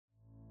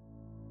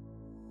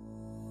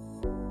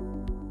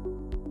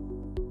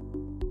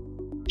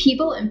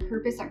People and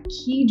purpose are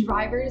key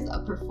drivers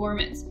of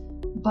performance,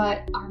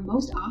 but are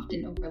most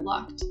often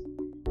overlooked.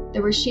 The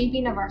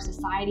reshaping of our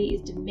society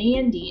is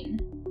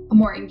demanding a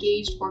more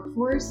engaged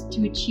workforce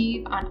to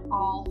achieve on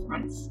all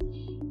fronts.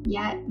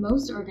 Yet,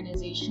 most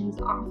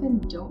organizations often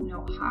don't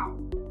know how.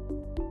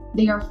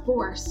 They are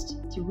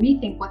forced to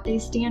rethink what they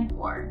stand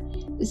for,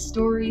 the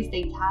stories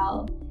they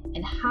tell,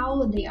 and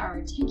how they are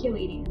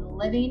articulating and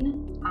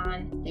living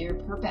on their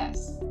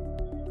purpose.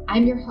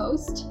 I'm your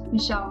host,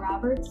 Michelle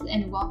Roberts,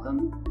 and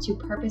welcome to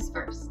Purpose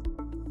First.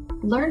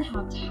 Learn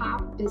how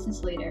top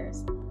business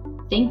leaders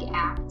think,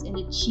 act, and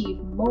achieve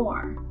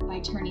more by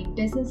turning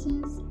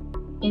businesses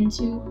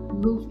into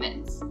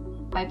movements,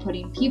 by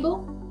putting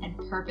people and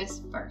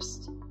purpose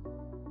first.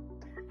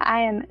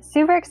 I am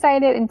super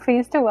excited and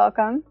pleased to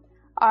welcome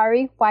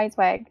Ari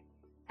Weinzweig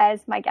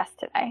as my guest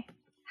today.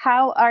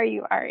 How are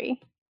you, Ari?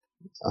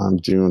 I'm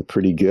doing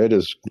pretty good,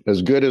 as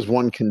good as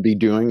one can be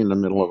doing in the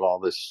middle of all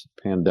this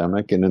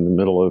pandemic and in the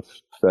middle of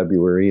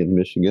February in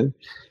Michigan,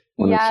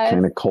 when It's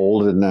kind of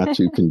cold and not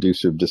too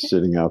conducive to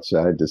sitting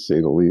outside, to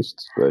say the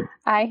least. But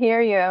I hear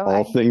you.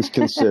 All things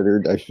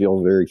considered, I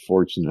feel very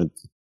fortunate.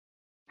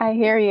 I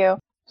hear you.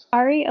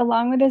 Ari,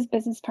 along with his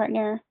business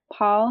partner,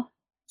 Paul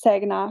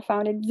Saginaw,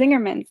 founded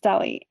Zingerman's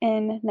Deli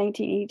in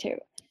 1982.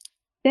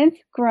 Since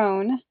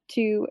grown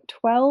to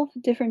 12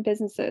 different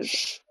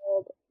businesses,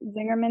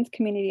 Zingerman's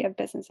Community of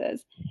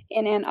Businesses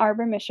in Ann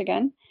Arbor,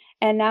 Michigan,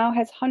 and now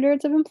has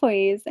hundreds of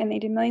employees and they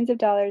do millions of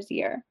dollars a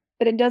year.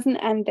 But it doesn't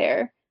end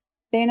there.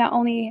 They not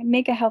only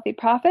make a healthy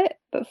profit,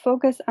 but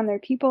focus on their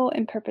people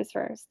and purpose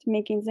first,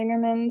 making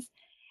Zingerman's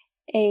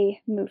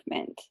a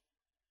movement.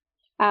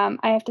 I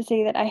have to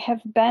say that I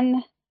have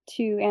been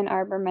to Ann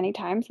Arbor many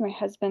times. My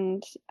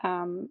husband,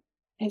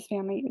 his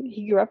family,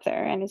 he grew up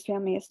there and his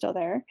family is still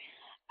there.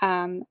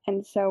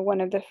 And so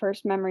one of the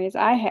first memories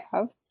I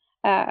have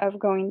of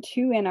going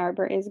to Ann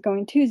Arbor is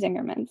going to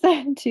Zingerman's.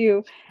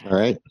 All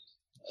right.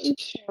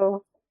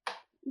 So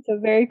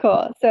very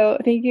cool. So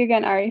thank you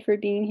again, Ari, for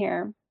being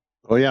here.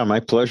 Oh yeah, my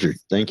pleasure.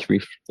 Thank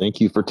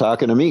you for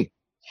talking to me.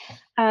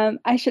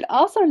 I should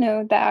also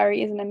note that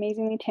Ari is an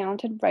amazingly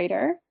talented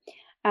writer.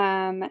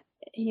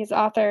 He is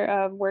author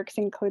of works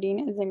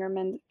including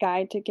Zingerman's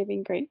Guide to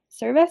Giving Great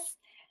Service,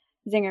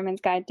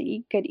 Zingerman's Guide to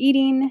Good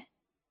Eating,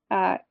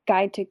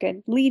 Guide to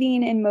Good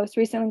Leading, and most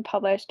recently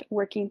published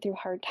Working Through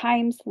Hard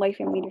Times, Life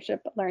and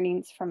Leadership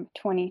Learnings from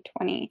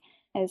 2020,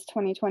 as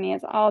 2020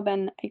 has all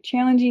been a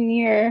challenging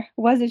year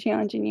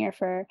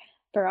for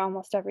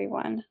almost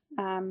everyone.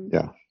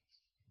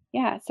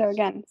 Yeah, so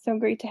again, so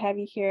great to have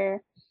you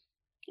here.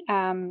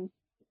 Since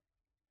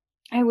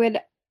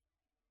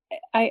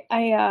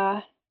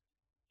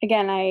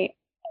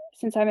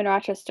I'm in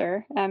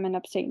Rochester, I'm in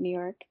upstate New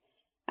York,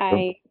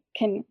 I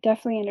can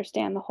definitely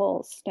understand the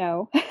whole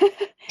snow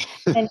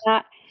and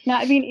not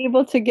being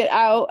able to get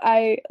out.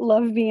 I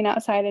love being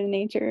outside in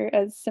nature,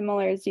 as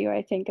similar as you,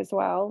 I think, as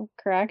well.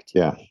 Correct?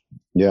 Yeah.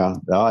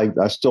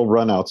 I still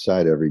run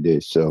outside every day,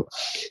 so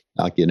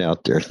I'll get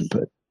out there.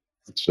 But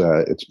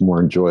it's more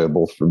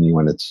enjoyable for me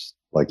when it's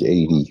like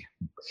 80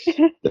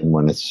 than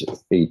when it's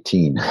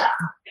 18.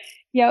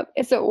 Yep.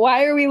 So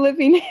why are we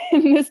living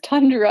in this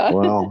tundra?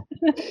 Well,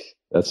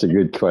 that's a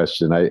good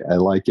question. I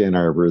like Ann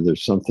Arbor.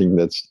 There's something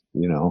that's,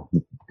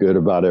 good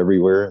about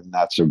everywhere and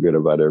not so good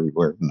about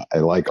everywhere. And I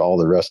like all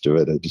the rest of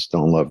it. I just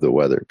don't love the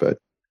weather, but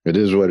it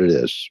is what it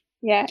is.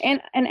 Yeah.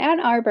 And Ann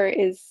Arbor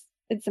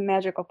it's a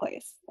magical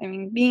place. I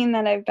mean, being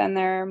that I've been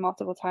there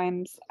multiple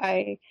times,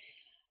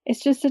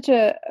 it's just such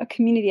a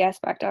community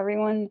aspect.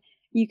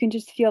 You can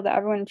just feel that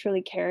everyone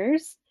truly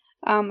cares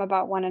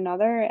about one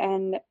another.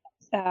 And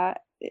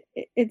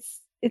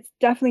it's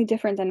definitely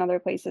different than other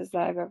places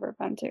that I've ever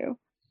been to.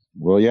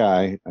 Well, yeah,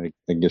 I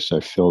guess I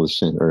feel the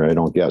same, or I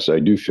don't guess, I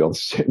do feel the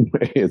same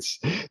way.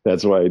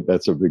 That's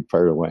a big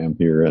part of why I'm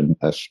here. And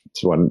that's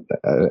when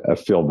I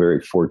feel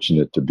very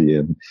fortunate to be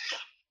in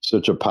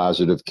such a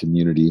positive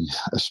community,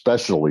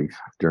 especially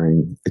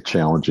during a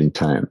challenging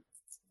time.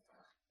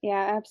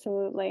 Yeah,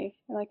 absolutely.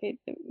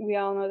 We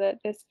all know that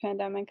this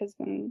pandemic has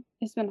been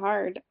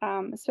hard,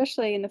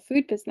 especially in the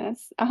food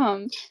business,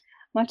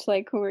 much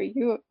like where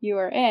you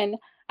are in.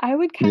 I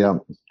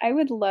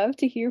would love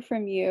to hear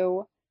from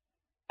you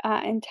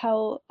and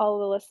tell all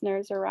the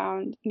listeners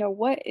around,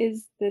 what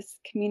is this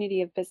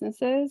community of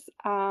businesses?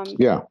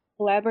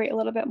 Elaborate a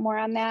little bit more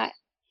on that.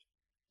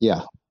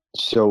 Yeah.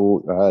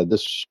 So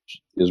this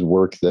is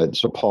work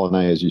so Paul and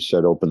I, as you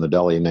said, opened the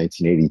deli in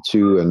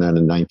 1982. And then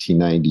in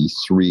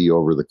 1993,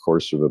 over the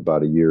course of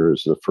about a year,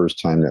 is the first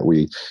time that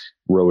we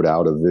wrote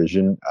out a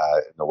vision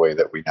in the way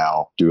that we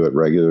now do it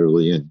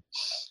regularly. And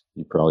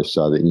you probably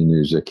saw the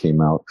e-news that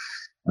came out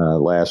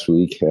last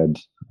week, had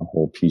a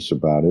whole piece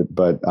about it.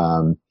 But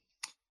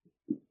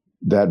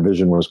that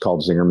vision was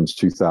called Zingerman's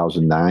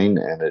 2009,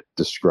 and it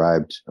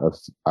described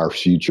our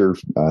future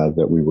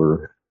that we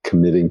were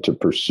committing to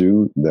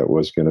pursue, that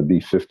was going to be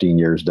 15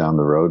 years down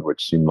the road,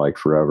 which seemed like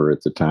forever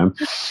at the time.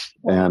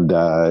 And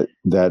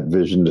that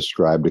vision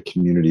described a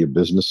community of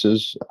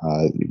businesses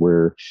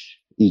where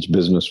each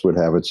business would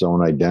have its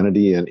own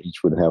identity, and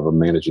each would have a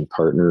managing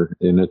partner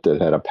in it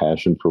that had a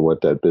passion for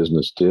what that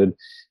business did.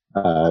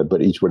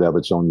 But each would have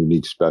its own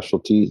unique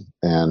specialty,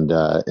 and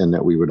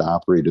that we would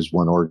operate as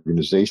one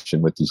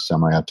organization with these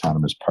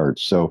semi-autonomous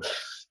parts. So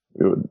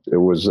it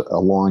was a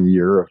long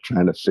year of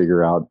trying to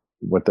figure out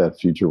what that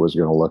future was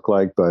going to look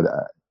like. But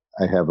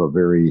I have a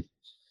very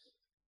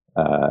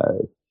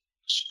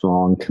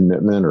strong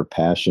commitment or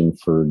passion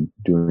for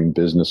doing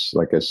business,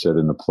 like I said,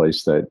 in the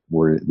place that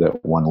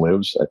one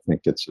lives. I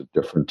think it's a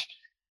different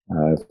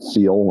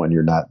feel when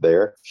you're not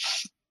there.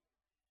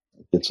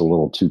 It's a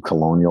little too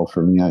colonial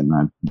for me. I'm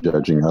not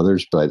judging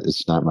others, but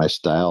it's not my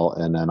style.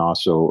 And then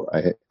also,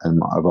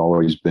 I've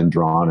always been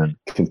drawn and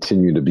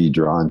continue to be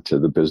drawn to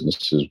the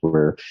businesses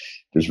where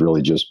there's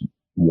really just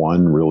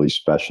one really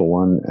special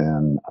one.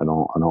 And I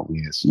don't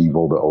mean it's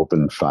evil to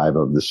open 5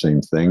 of the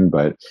same thing,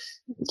 but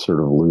it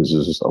sort of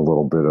loses a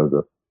little bit of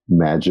the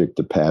magic,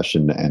 the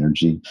passion, the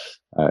energy,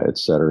 et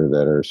cetera,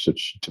 that are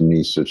to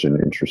me, such an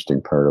interesting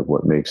part of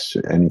what makes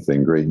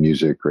anything great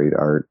music, great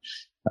art,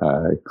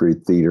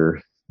 great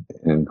theater,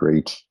 and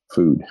great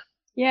food.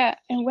 Yeah.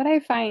 And what I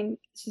find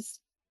just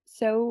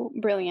so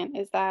brilliant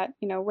is that,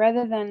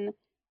 rather than,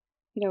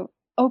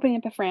 opening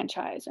up a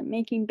franchise and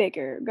making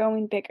bigger,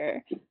 going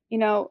bigger,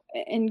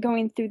 and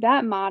going through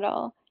that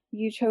model,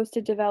 you chose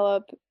to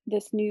develop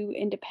this new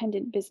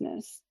independent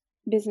businesses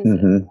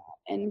Mm-hmm.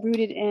 and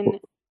rooted in,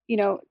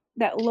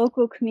 that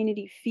local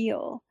community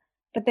feel,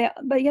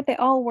 but yet they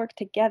all work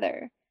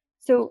together.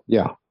 So,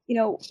 yeah,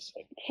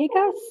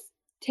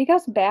 take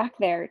us back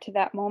there to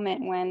that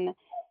moment when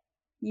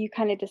you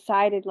kind of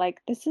decided, like,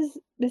 this is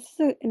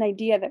an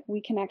idea that we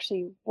can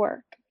actually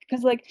work.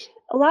 Because, like,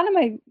 a lot of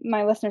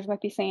my listeners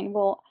might be saying,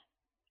 well,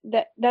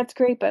 that's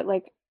great, but,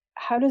 like,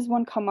 how does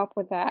one come up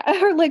with that?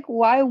 Or, like,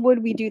 why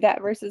would we do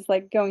that versus,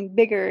 like, going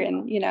bigger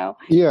and,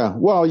 Yeah,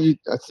 well, I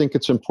think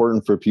it's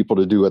important for people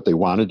to do what they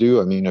want to do.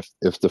 I mean,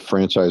 if the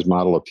franchise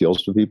model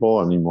appeals to people,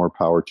 I mean, more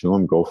power to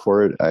them, go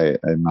for it. I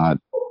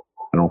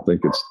don't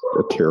think it's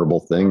a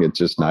terrible thing. It's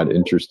just not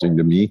interesting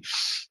to me.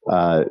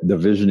 The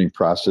visioning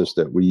process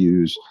that we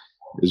use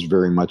is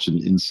very much an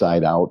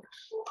inside out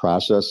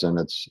process. And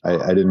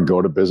I didn't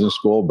go to business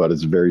school, but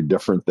it's very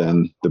different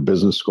than the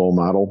business school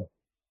model,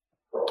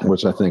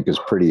 which I think is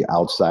pretty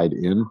outside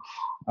in,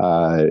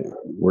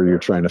 where you're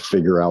trying to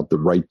figure out the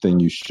right thing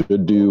you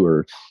should do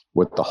or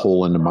what the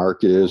hole in the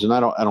market is. And I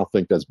don't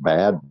think that's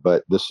bad,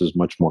 but this is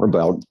much more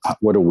about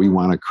what do we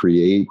want to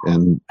create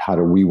and how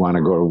do we want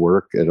to go to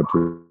work at a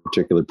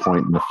particular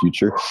point in the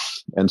future.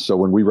 And so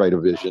when we write a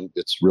vision,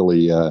 it's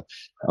really a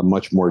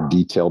much more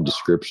detailed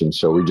description.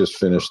 So we just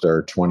finished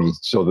our 20.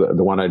 So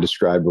the one I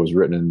described was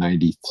written in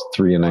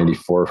 93 and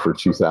 94 for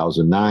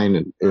 2009.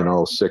 And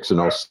in 06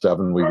 and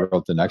 07, we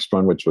wrote the next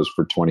one, which was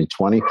for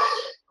 2020.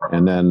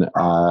 And then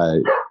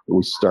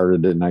we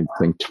started in, I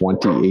think,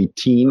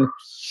 2018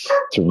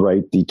 to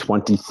write the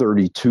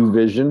 2032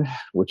 vision,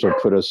 which will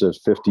put us at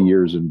 50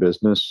 years in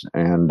business.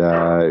 And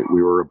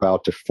we were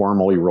about to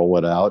formally roll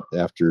it out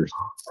after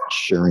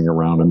sharing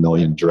around 1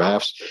 million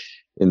drafts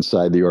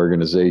inside the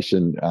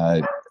organization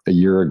a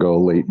year ago,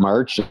 late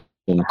March.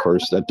 And of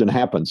course, that didn't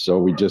happen. So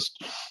we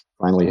just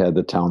finally had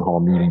the town hall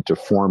meeting to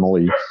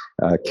formally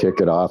kick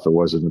it off. It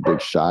wasn't a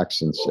big shock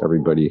since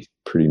everybody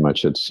pretty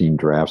much had seen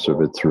drafts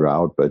of it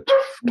throughout, but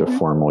to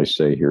formally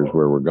say, here's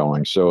where we're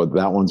going. So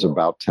that one's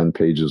about 10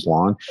 pages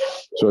long.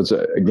 So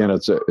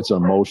it's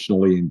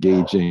emotionally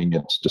engaging.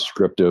 It's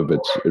descriptive.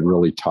 It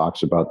really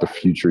talks about the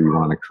future you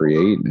want to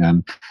create.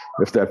 And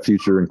if that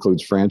future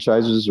includes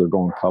franchises or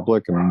going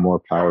public, I mean,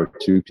 more power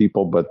to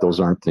people, but those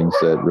aren't things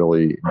that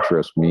really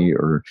interest me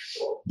or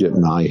get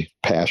my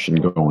passion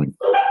going.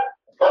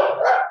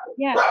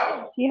 Yeah,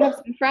 you have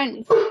some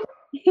friends.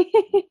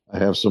 I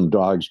have some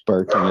dogs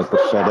barking at the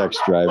FedEx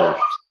driver.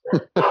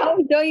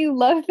 Oh, don't you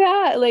love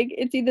that? Like,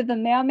 it's either the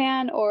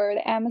mailman or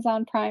the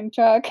Amazon Prime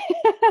truck.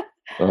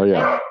 Oh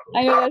yeah,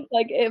 I know that's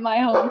like in my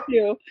home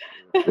too.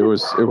 It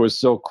was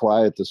so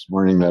quiet this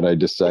morning that I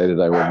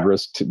decided I would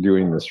risk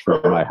doing this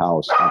from my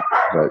house.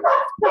 But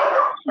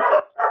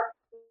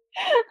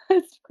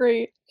that's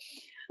great.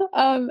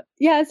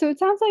 Yeah, so it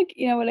sounds like,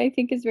 what I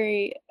think is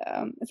very,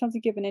 it sounds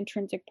like you have an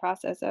intrinsic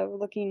process of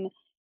looking,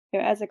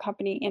 as a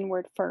company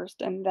inward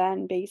first, and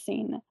then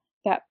basing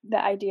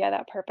the idea,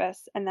 that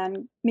purpose, and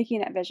then making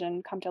that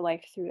vision come to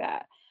life through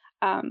that.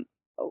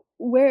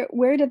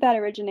 Where did that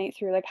originate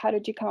through? Like, how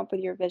did you come up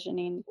with your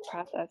visioning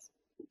process?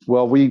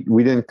 Well, we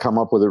didn't come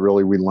up with it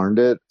really. We learned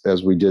it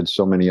as we did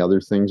so many other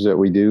things that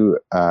we do.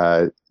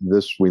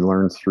 This we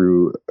learned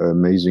through an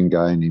amazing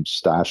guy named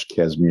Stash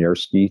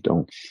Kazmierski.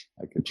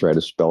 I could try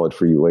to spell it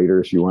for you later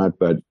if you want,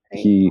 but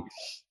he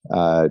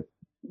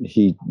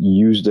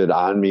used it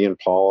on me and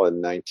Paul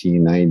in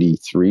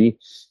 1993.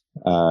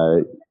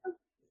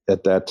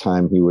 At that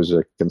time, he was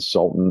a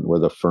consultant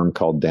with a firm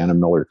called Dana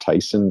Miller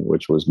Tyson,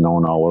 which was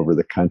known all over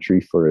the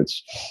country for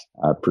its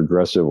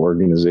progressive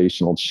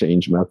organizational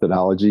change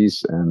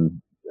methodologies.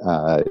 And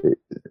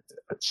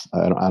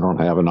I don't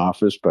have an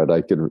office, but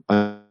I could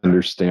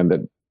understand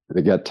that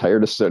they got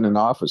tired of sitting in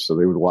office, so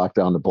they would walk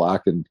down the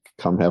block and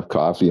come have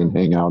coffee and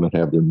hang out and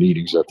have their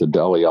meetings at the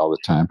deli all the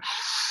time.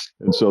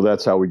 And so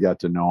that's how we got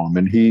to know him.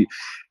 And he,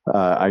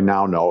 I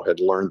now know, had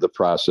learned the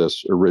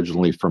process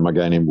originally from a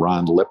guy named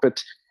Ron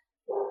Lippitt,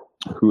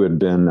 who had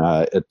been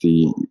at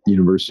the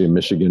University of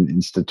Michigan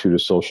Institute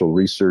of Social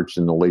Research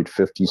in the late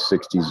 50s,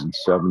 60s, and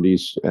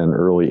 70s and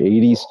early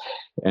 80s.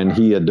 And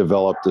he had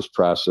developed this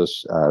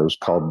process.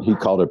 He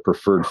called it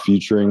preferred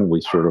futuring. We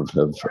sort of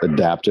have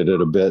adapted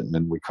it a bit, and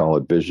then we call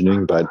it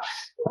visioning. But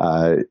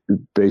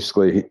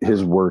basically,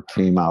 his work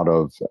came out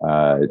of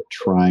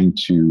trying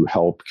to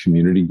help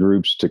community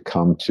groups to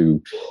come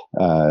to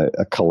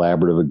a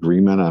collaborative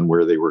agreement on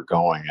where they were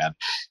going. And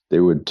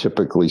they would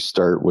typically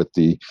start with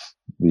the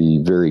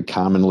very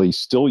commonly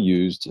still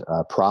used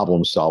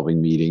problem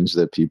solving meetings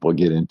that people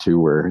get into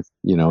where,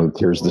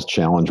 here's this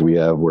challenge we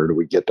have, where do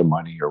we get the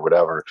money or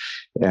whatever.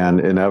 And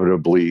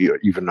inevitably,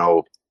 even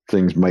though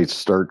things might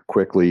start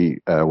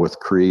quickly with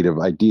creative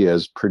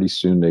ideas, pretty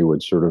soon they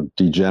would sort of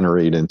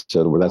degenerate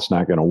into, well, that's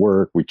not going to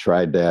work. We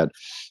tried that.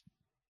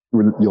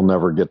 You'll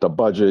never get the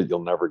budget.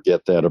 You'll never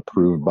get that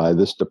approved by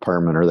this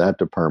department or that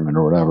department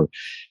or whatever.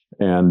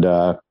 And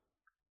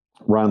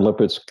Ron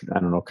Lippitt's,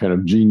 kind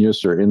of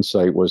genius or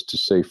insight was to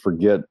say,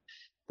 forget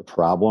the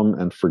problem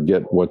and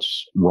forget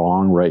what's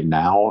wrong right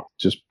now.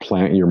 Just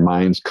plant your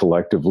minds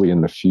collectively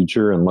in the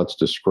future, and let's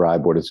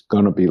describe what it's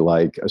going to be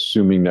like,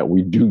 assuming that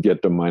we do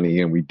get the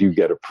money and we do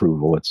get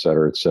approval, et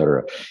cetera, et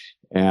cetera.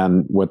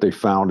 And what they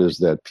found is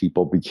that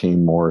people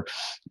became more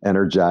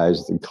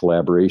energized, the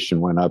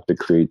collaboration went up, the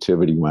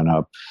creativity went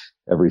up,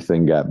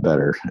 everything got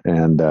better.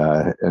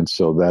 And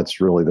so that's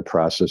really the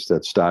process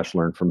that Stosh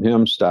learned from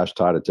him. Stosh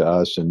taught it to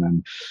us. And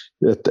then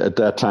at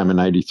that time in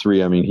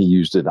 93, he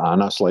used it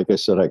on us. Like I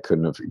said, I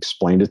couldn't have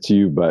explained it to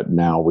you, but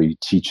now we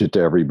teach it to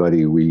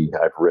everybody.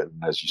 I've written,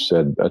 as you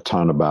said, a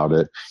ton about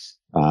it.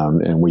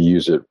 And we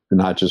use it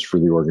not just for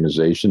the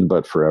organization,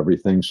 but for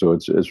everything. So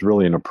it's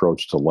really an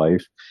approach to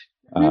life.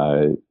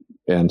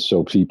 And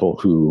so people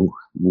who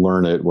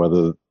learn it,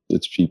 whether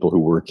it's people who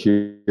work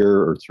here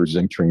or through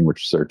Zinc Train,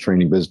 which is their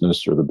training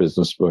business, or the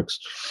business books,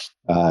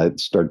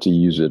 start to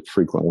use it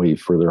frequently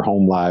for their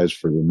home lives,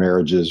 for their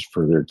marriages,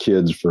 for their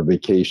kids, for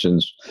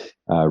vacations,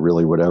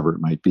 really whatever it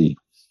might be.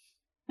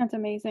 That's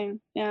amazing.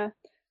 Yeah.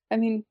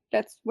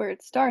 That's where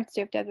it starts.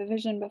 You have to have a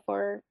vision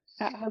before,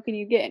 how can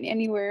you get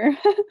anywhere?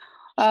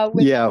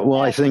 Yeah,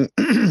 well, I think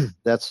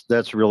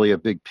that's really a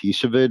big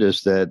piece of it,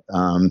 is that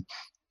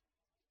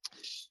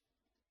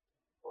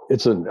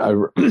it's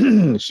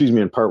excuse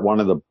me, in part one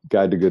of the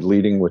Guide to Good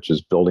Leading, which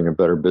is building a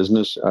better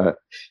business.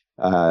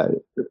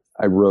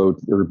 I wrote,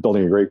 or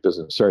building a great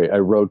business. Sorry, I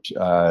wrote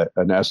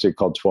an essay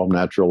called 12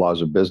 Natural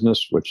Laws of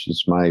Business, which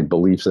is my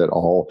belief that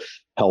all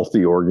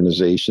healthy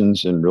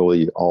organizations and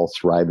really all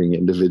thriving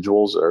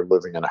individuals are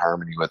living in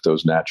harmony with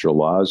those natural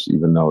laws,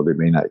 even though they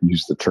may not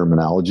use the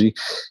terminology.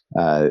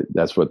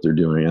 That's what they're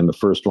doing. And the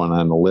first one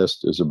on the list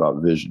is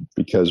about vision,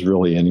 because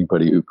really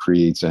anybody who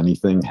creates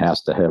anything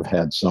has to have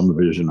had some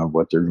vision of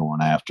what they're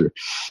going after.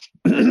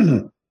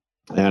 And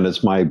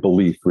it's my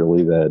belief,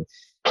 really, that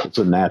it's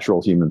a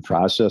natural human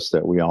process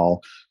that we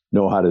all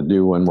know how to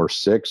do when we're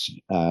six,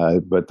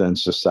 but then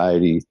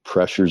society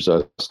pressures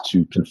us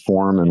to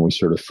conform and we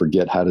sort of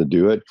forget how to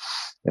do it.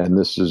 And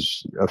this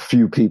is, a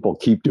few people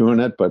keep doing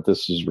it, but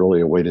this is really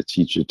a way to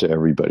teach it to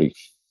everybody.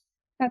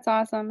 That's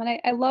awesome. And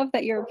I love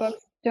that your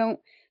books they're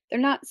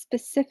not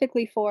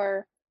specifically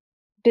for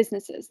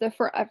businesses, they're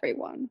for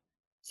everyone.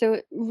 So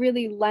it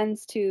really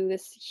lends to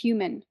this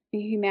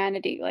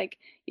humanity. Like,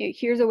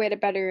 here's a way to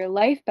better your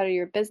life, better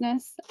your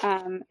business.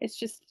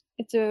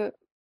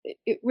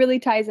 It really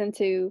ties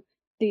into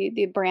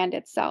the brand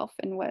itself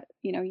and what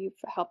you've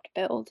helped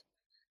build.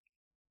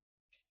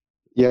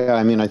 Yeah,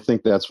 I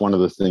think that's one of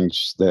the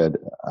things that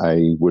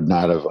I would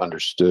not have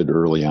understood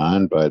early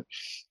on, but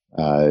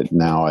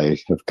now I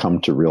have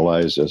come to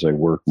realize as I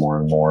work more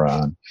and more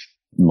on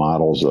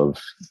models of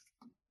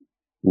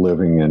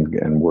living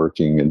and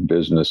working in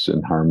business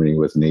in harmony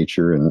with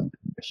nature and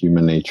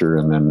human nature,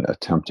 and then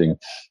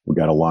we've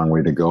got a long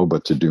way to go,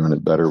 but to doing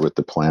it better with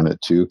the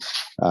planet too,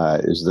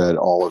 is that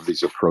all of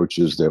these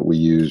approaches that we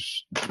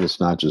use, it's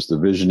not just the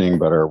visioning,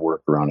 but our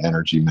work around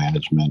energy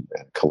management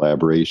and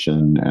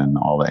collaboration and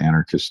all the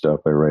anarchist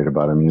stuff I write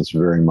about. It's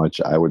very much,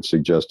 I would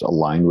suggest,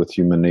 aligned with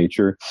human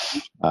nature.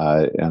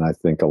 And I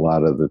think a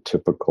lot of the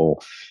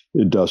typical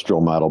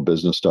industrial model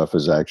business stuff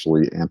is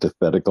actually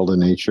antithetical to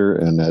nature,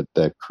 and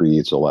that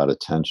creates a lot of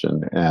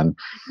tension. And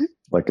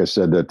like I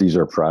said, that these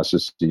are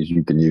processes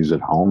you can use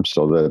at home,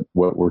 so that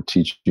what we're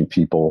teaching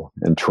people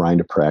and trying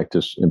to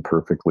practice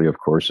imperfectly, of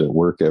course, at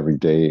work every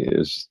day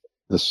is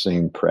the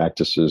same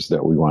practices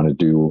that we want to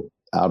do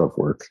out of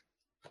work.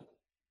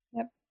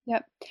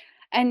 Yep.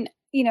 And,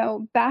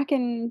 back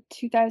in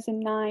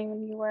 2009,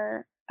 when you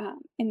were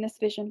in this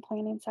vision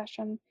planning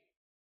session,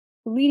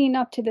 leading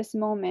up to this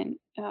moment,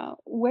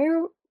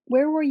 where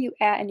were you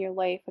at in your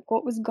life? Like,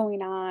 what was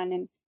going on?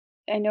 And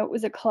I know it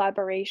was a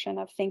collaboration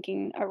of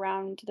thinking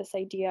around this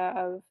idea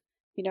of,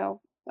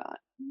 uh,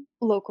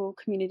 local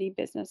community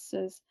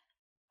businesses.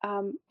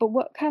 But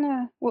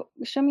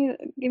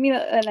give me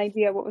an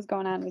idea of what was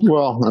going on with you.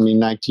 Well, I mean,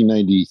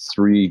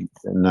 1993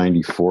 and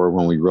 94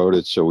 when we wrote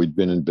it. So we'd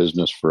been in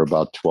business for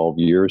about 12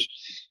 years.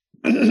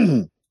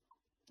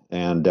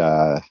 And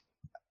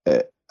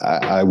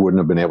I wouldn't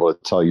have been able to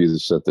tell you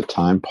this at the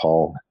time.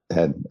 Paul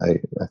had, I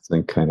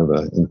think, kind of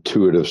an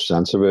intuitive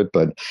sense of it,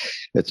 but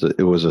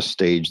it was a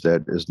stage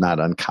that is not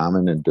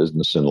uncommon in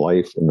business and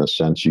life, in the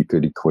sense you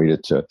could equate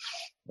it to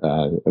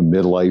a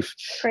midlife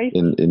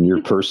in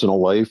your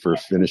personal life, or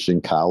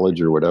finishing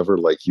college or whatever.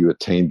 Like, you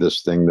attained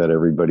this thing that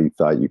everybody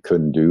thought you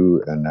couldn't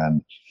do, and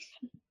then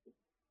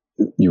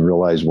you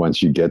realize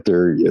once you get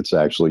there, it's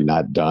actually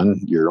not done.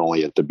 You're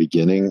only at the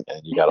beginning,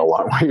 and you got a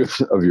long way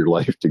of your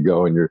life to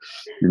go, and you're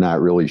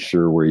not really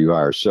sure where you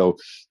are. So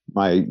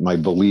my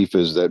belief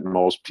is that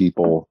most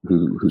people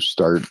who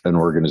start an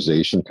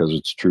organization, because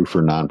it's true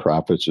for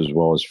nonprofits as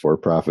well as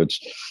for-profits,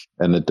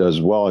 and it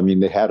does well. I mean,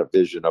 they had a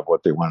vision of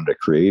what they wanted to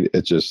create.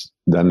 It's just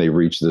then they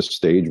reach this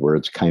stage where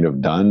it's kind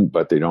of done,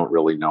 but they don't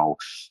really know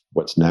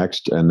what's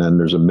next. And then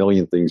there's a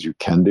million things you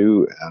can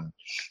do. And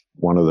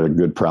one of the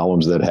good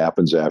problems that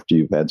happens after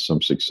you've had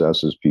some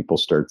success is people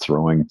start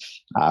throwing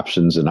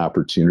options and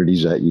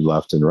opportunities at you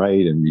left and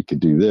right. And you could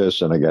do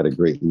this, and I got a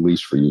great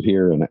lease for you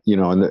here. And,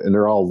 and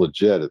they're all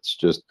legit. It's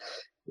just,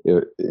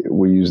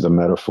 we use the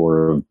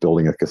metaphor of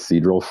building a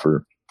cathedral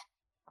for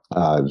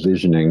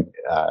visioning,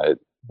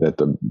 that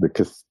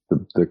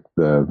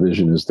the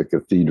vision is the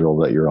cathedral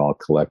that you're all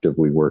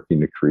collectively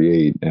working to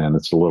create. And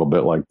it's a little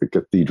bit like the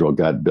cathedral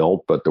got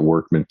built, but the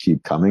workmen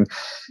keep coming.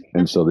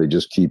 And so they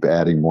just keep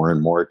adding more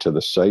and more to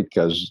the site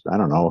because, I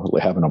don't know,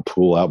 having a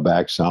pool out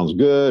back sounds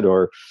good,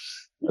 or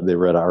they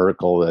read an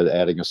article that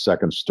adding a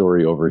second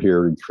story over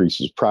here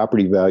increases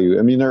property value.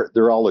 I mean,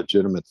 they're all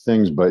legitimate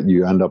things, but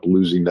you end up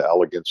losing the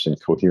elegance and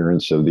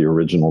coherence of the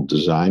original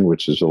design,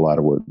 which is a lot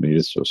of what made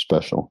it so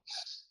special.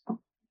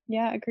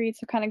 Yeah, agreed.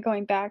 So kind of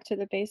going back to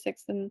the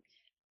basics, and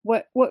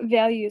what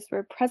values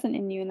were present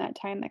in you in that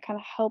time that kind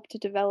of helped to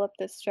develop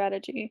this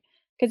strategy,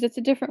 because it's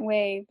a different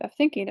way of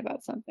thinking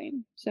about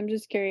something. So I'm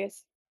just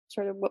curious,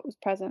 sort of what was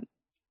present.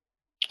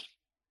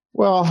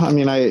 Well, I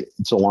mean,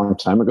 it's a long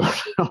time ago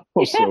now,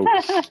 so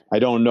I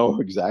don't know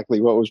exactly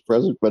what was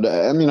present, but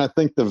I mean, I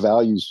think the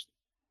values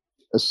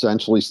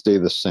essentially stay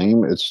the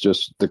same. It's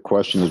just the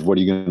question is, what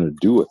are you going to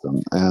do with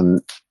them?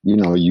 And,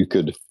 you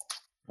could,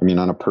 I mean,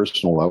 on a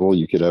personal level,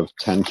 you could have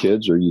 10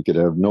 kids or you could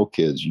have no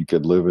kids. You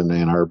could live in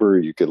Ann Arbor,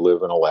 you could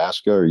live in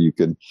Alaska, or you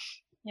could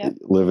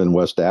live in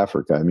West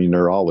Africa. I mean,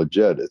 they're all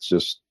legit. It's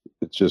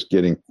just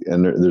getting,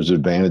 and there's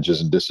advantages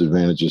and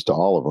disadvantages to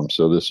all of them.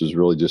 So this is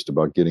really just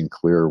about getting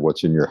clear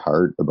what's in your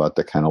heart about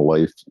the kind of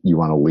life you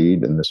want to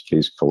lead, in this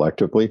case,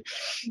 collectively,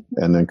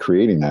 and then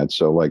creating that.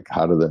 So, like,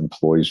 how do the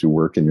employees who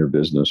work in your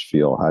business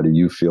feel? How do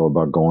you feel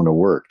about going to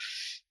work?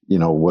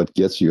 What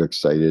gets you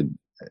excited?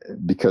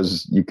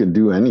 Because you can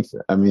do anything.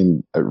 I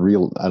mean,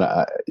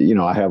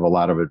 I have a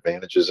lot of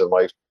advantages in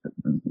life.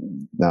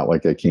 Not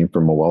like I came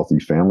from a wealthy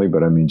family,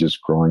 but I mean,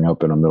 just growing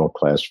up in a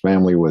middle-class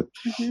family with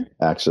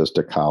access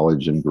to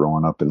college and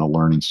growing up in a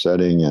learning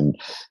setting and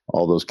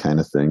all those kind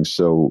of things.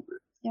 So,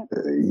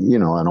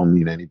 I don't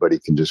mean anybody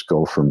can just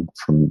go from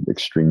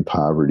extreme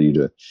poverty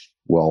to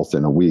wealth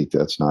in a week.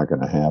 That's not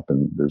going to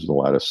happen. There's a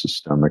lot of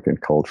systemic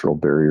and cultural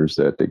barriers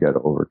that they got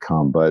to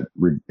overcome. But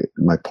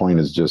my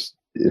point is just,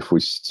 if we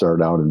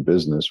start out in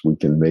business, we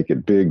can make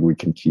it big, we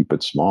can keep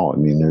it small. I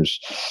mean, there's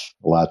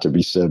a lot to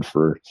be said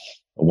for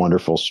a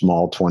wonderful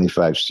small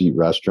 25-seat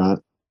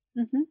restaurant.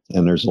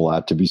 And there's a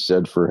lot to be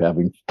said for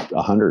having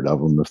 100 of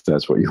them, if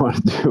that's what you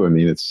want to do. I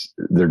mean,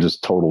 they're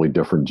just totally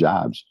different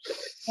jobs.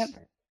 Yep.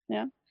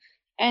 Yeah.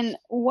 And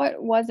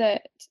what was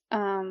it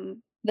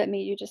that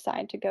made you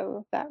decide to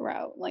go that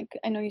route? Like,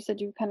 I know you said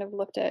you kind of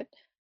looked at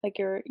like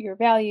your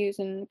values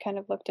and kind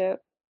of looked at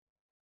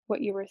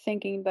what you were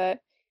thinking, but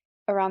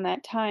around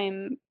that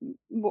time,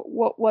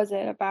 what was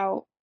it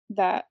about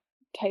that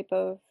type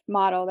of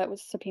model that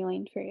was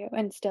appealing for you,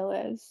 and still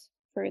is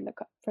for the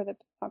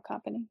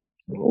company?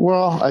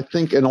 Well, I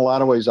think in a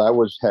lot of ways, I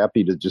was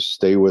happy to just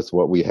stay with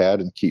what we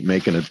had and keep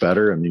making it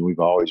better. I mean, we've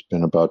always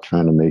been about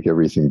trying to make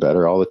everything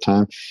better all the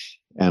time.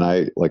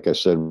 And like I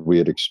said, we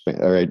had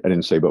I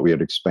didn't say, but we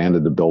had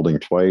expanded the building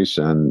twice.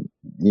 And,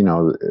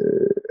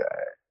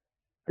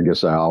 I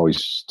guess I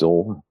always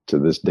still to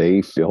this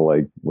day feel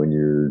like when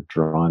you're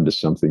drawn to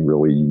something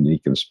really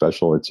unique and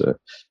special, it's an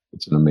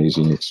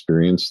amazing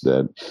experience,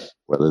 that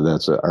whether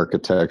that's an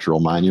architectural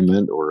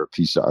monument or a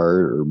piece of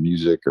art or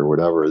music or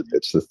whatever,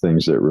 it's the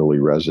things that really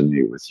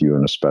resonate with you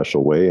in a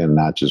special way, and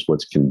not just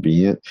what's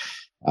convenient.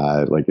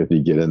 Like if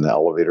you get in the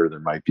elevator, there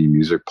might be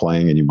music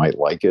playing and you might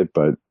like it,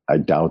 but I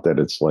doubt that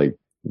it's like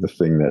the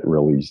thing that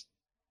really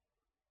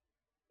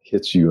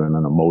hits you in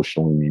an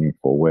emotionally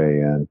meaningful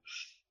way. And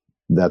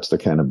that's the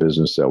kind of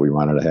business that we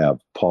wanted to have.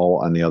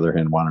 Paul, on the other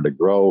hand, wanted to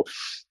grow.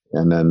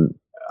 And then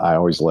I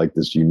always liked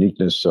this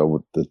uniqueness.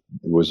 So it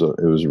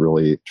was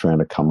really trying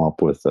to come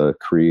up with a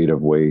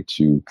creative way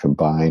to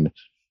combine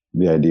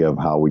the idea of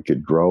how we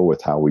could grow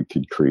with how we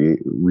could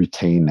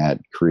retain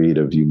that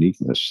creative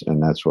uniqueness.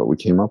 And that's what we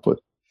came up with.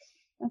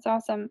 That's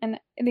awesome. And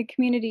the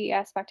community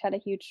aspect had a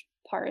huge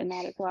part in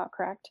that as well,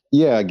 correct?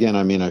 Yeah, again,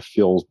 I mean, I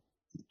feel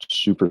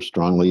super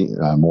strongly,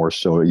 more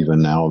so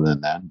even now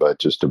than then, but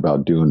just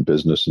about doing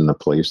business in the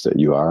place that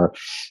you are.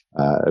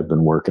 I've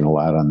been working a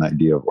lot on the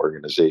idea of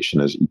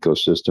organization as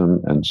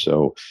ecosystem. And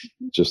so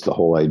just the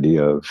whole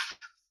idea of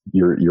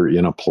you're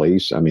in a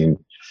place. I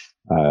mean,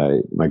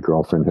 my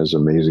girlfriend has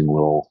an amazing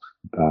little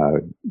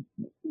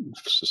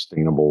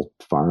sustainable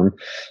farm.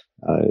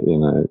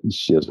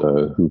 She has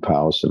a hoop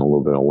house and a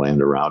little bit of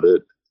land around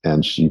it,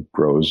 and she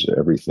grows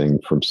everything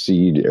from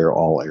seed,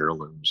 all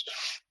heirlooms,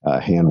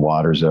 hand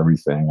waters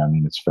everything. I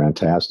mean, it's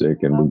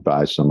fantastic. And we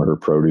buy some of her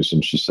produce,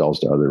 and she sells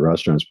to other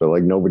restaurants. But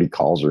like nobody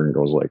calls her and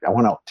goes like,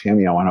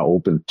 Tammy, I want to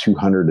open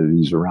 200 of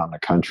these around the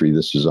country.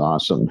 This is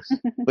awesome.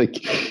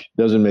 Like,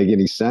 doesn't make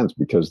any sense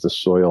because the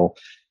soil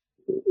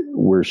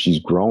where she's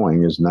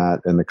growing is not,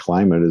 and the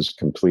climate is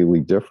completely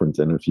different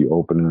than if you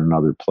open in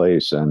another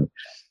place. And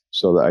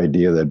so the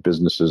idea that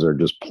businesses are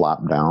just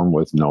plopped down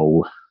with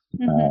no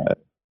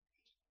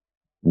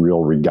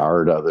real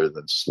regard other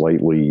than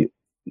slightly,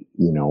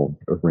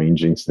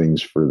 arranging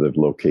things for the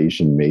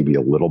location, maybe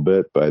a little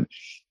bit, but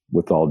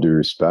with all due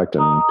respect, I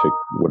mean, pick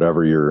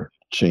whatever your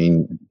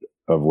chain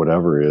of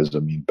whatever is. I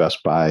mean,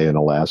 Best Buy in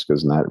Alaska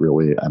is not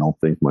really, I don't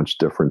think, much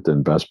different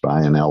than Best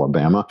Buy in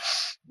Alabama.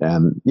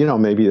 And,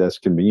 maybe that's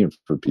convenient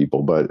for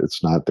people, but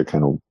it's not the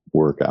kind of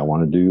work I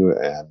want to do.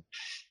 And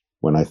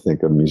when I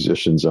think of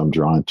musicians I'm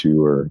drawn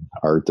to or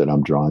art that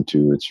I'm drawn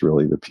to, it's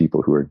really the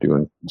people who are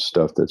doing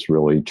stuff that's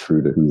really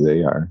true to who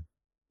they are.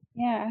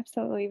 Yeah,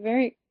 absolutely.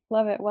 Very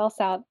love it. Well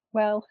said.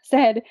 Well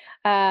said.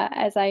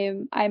 As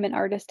I'm an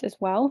artist as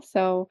well,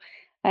 so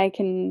I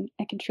can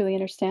truly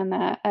understand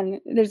that. And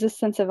there's this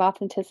sense of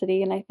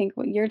authenticity, and I think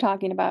what you're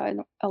talking about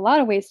in a lot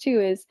of ways too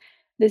is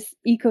this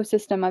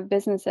ecosystem of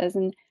businesses.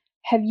 And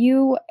have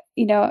you,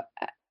 you know,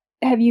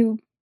 have you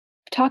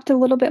talked a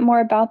little bit more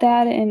about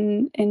that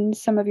in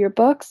some of your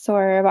books,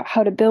 or about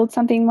how to build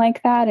something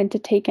like that and to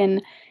take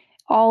in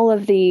all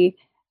of the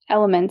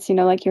elements,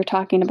 like you're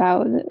talking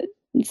about?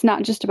 It's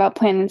not just about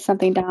planning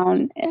something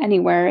down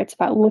anywhere. It's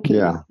about looking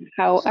at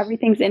how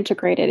everything's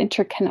integrated,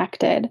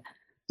 interconnected.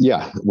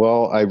 Yeah.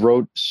 Well, I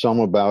wrote some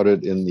about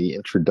it in the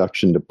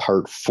introduction to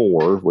part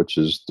 4, which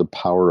is the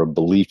power of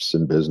beliefs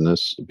in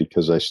business,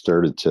 because I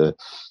started to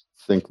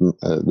think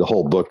the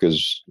whole book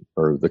is,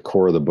 or the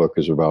core of the book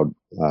is about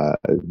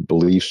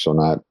beliefs, so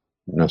not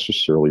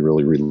necessarily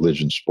really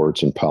religion,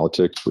 sports, and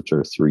politics, which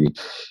are 3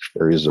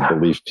 areas of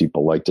belief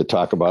people like to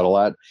talk about a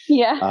lot.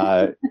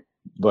 Yeah.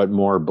 But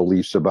more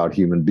beliefs about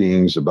human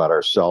beings, about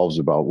ourselves,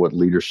 about what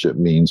leadership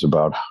means,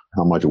 about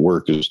how much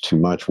work is too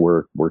much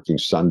work, working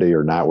Sunday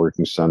or not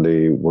working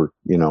Sunday, work,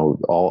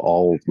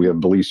 all we have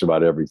beliefs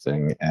about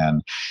everything.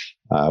 And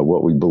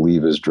what we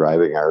believe is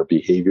driving our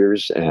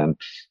behaviors and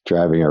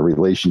driving our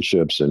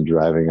relationships and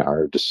driving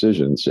our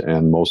decisions.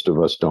 And most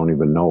of us don't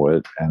even know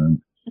it.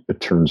 And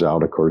it turns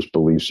out, of course,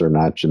 beliefs are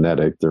not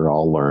genetic. They're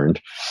all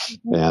learned.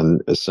 Mm-hmm.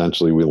 And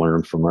essentially we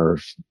learn from our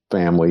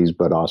families,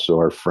 but also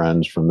our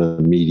friends, from the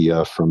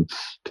media, from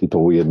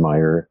people we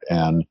admire.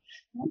 And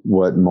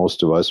what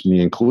most of us,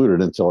 me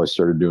included, until I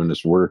started doing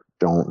this work,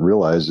 don't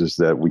realize is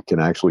that we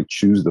can actually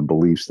choose the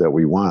beliefs that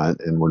we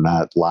want, and we're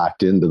not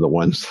locked into the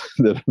ones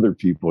that other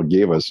people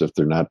gave us if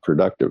they're not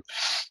productive.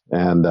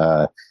 And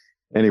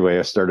anyway,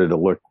 I started to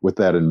look with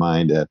that in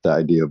mind at the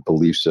idea of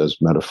beliefs as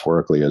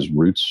metaphorically as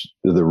roots,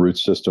 the root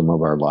system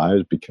of our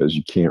lives, because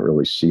you can't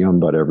really see them,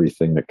 but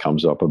everything that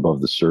comes up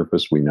above the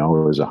surface we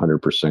know is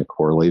 100%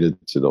 correlated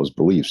to those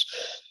beliefs.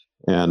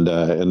 And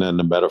then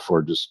the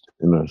metaphor, just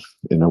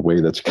in a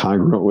way that's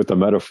congruent with the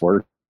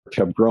metaphor,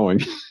 kept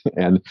growing.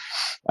 And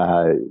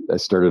I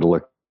started to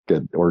look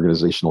at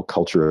organizational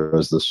culture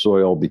as the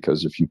soil,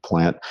 because if you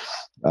plant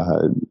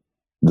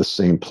the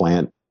same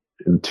plant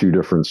in 2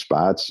 different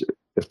spots,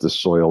 if the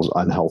soil's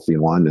unhealthy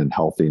in one and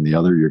healthy in the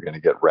other, you're going to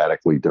get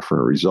radically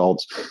different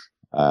results.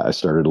 I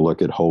started to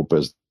look at hope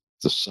as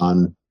the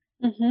sun,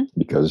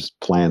 because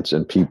plants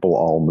and people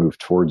all move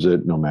towards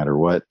it no matter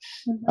what.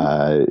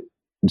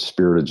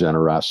 Spirit of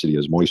generosity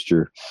as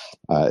moisture,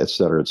 et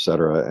cetera, et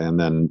cetera. And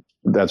then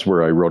that's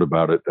where I wrote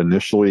about it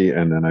initially.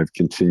 And then I've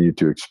continued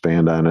to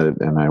expand on it.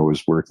 And I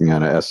was working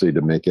on an essay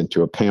to make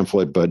into a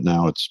pamphlet, but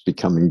now it's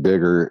becoming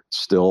bigger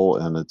still.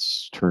 And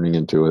it's turning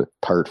into a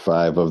part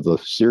 5 of the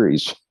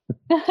series.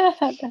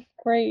 That's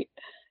great.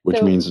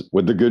 Which means,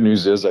 what the good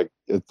news is,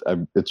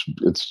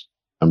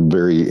 I'm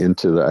very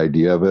into the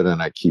idea of it, and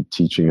I keep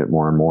teaching it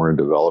more and more and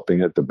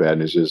developing it. The bad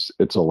news is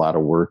it's a lot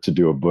of work to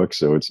do a book,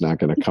 so it's not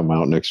going to come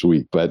out next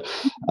week. But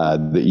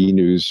the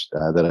e-news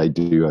that I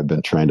do, I've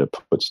been trying to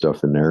put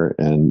stuff in there.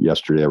 And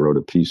yesterday I wrote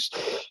a piece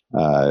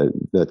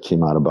that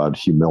came out about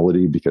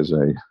humility, because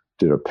I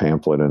did a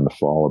pamphlet in the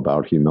fall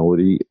about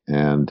humility,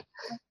 and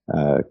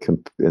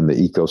in the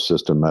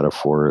ecosystem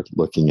metaphor,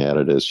 looking at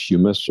it as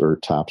humus or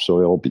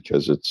topsoil,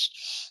 because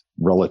it's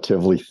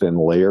relatively thin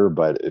layer,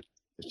 but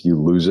if you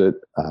lose it,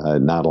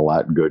 not a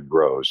lot good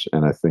grows.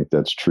 And I think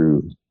that's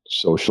true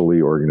socially,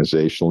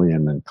 organizationally,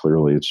 and then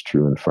clearly it's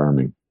true in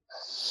farming.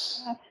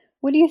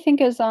 What do you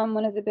think is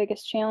one of the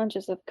biggest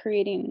challenges of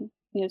creating,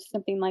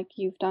 something like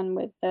you've done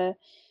with the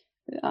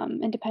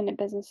independent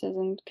businesses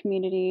and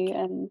community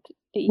and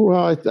the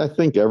Well, I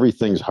think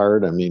everything's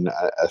hard. I mean,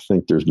 I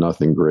think there's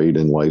nothing great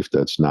in life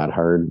that's not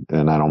hard.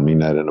 And I don't mean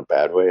that in a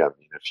bad way. I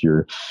mean, if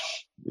you're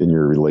in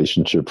your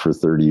relationship for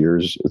 30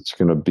 years, it's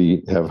going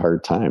to have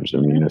hard times. I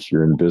mean, if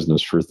you're in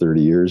business for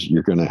 30 years,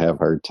 you're going to have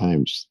hard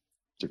times.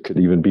 There could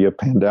even be a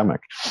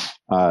pandemic.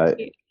 I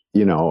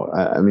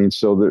mean,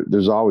 so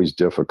there's always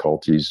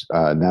difficulties.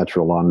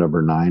 Natural law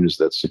number 9 is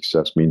that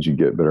success means you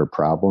get better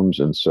problems.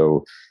 And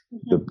so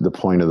the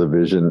point of the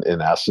vision,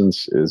 in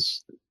essence,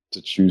 is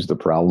to choose the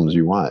problems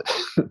you want,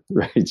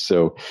 right?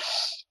 So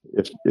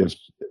if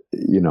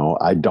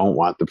I don't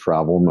want the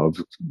problem of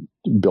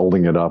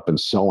building it up and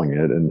selling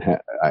it, and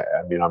I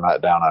mean, I'm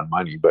not down on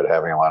money, but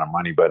having a lot of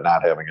money, but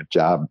not having a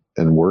job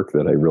and work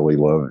that I really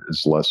love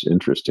is less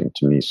interesting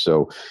to me.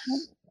 So,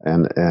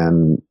 and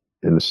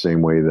in the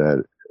same way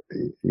that,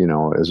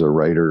 as a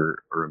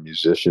writer or a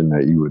musician,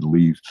 that you would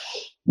leave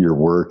your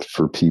work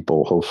for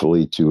people,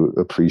 hopefully, to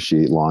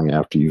appreciate long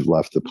after you've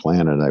left the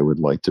planet, I would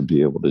like to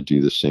be able to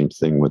do the same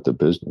thing with the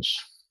business.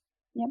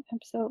 Yep,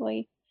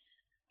 absolutely.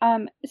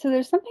 So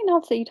there's something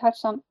else that you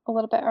touched on a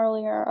little bit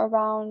earlier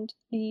around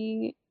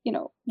the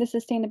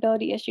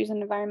sustainability issues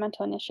and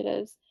environmental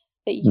initiatives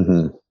that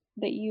you've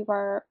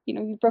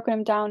broken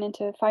them down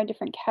into 5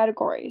 different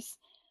categories.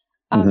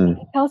 Can you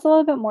tell us a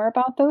little bit more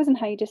about those and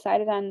how you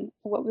decided on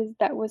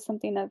that was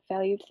something of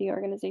value to the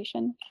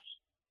organization?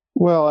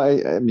 Well,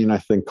 I mean, I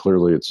think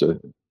clearly it's a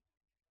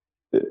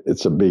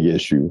big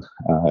issue.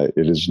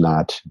 It is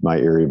not my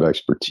area of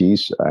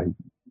expertise.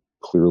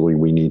 Clearly,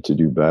 we need to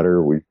do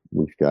better.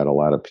 We've got a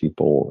lot of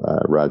people.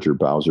 Roger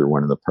Bowser,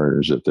 one of the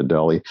partners at the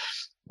deli,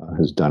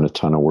 has done a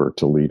ton of work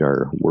to lead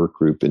our work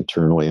group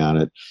internally on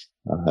it.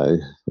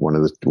 One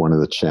of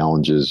the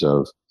challenges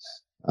of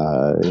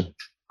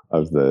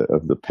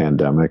the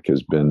pandemic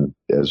has been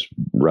as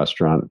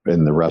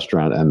in the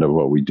restaurant end of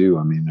what we do.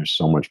 I mean, there's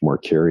so much more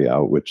carry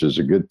out, which is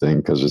a good thing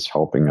because it's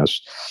helping us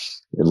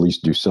at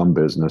least do some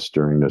business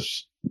during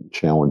this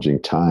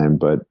challenging time.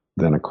 But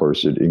then, of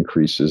course, it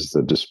increases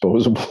the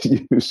disposable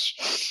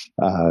use.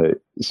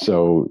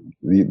 So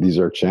these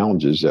are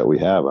challenges that we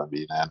have. I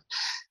mean, and,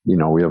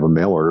 we have a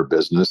mail order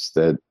business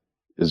that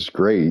is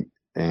great.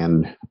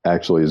 And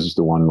actually is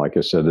the one, like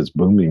I said, it's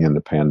booming in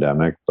the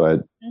pandemic,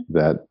 but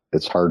that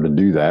it's hard to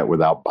do that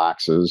without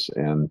boxes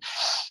and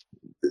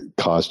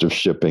cost of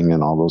shipping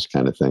and all those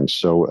kind of things.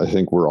 So I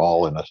think we're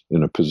all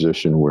in a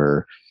position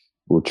where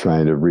we're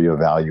trying to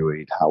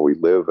reevaluate how we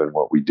live and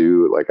what we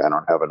do. Like, I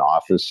don't have an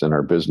office and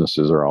our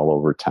businesses are all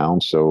over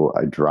town. So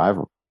I drive,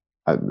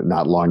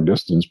 not long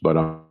distance, but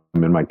I'm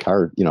in my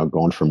car,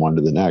 going from one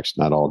to the next,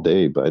 not all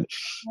day, but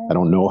I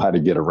don't know how to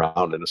get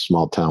around in a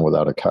small town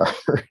without a car.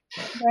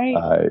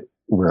 Right.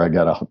 Where I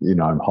gotta,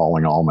 I'm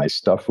hauling all my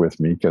stuff with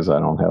me because I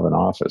don't have an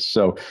office.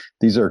 So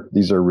these are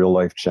real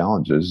life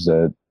challenges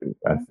that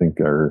I think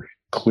are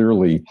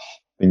clearly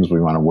things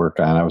we want to work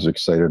on. I was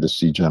excited to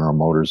see General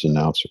Motors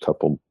announce a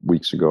couple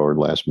weeks ago or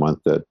last month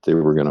that they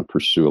were going to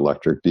pursue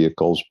electric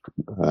vehicles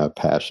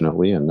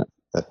passionately. And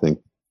I think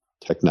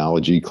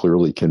technology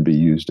clearly can be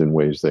used in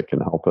ways that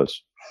can help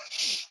us.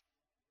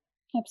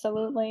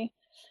 Absolutely.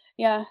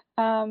 Yeah.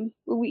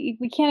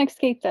 We can't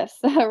escape this,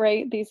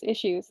 right? These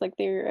issues, like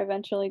they're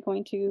eventually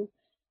going to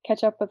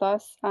catch up with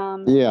us.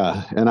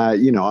 Yeah. And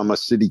I'm a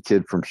city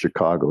kid from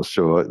Chicago,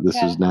 so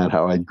this is not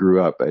how I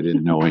grew up. I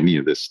didn't know any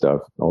of this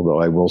stuff.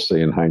 Although I will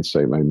say in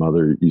hindsight, my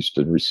mother used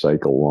to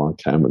recycle a long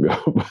time ago,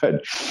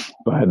 but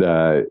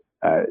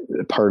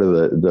part of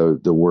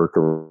the work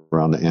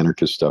around the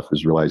anarchist stuff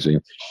is realizing,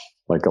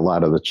 like, a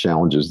lot of the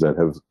challenges that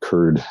have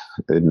occurred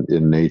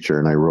in nature.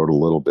 And I wrote a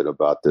little bit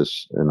about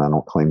this, and I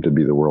don't claim to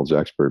be the world's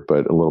expert,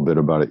 but a little bit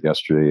about it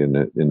yesterday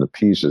in the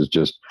piece is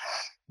just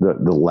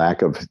the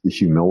lack of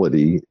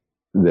humility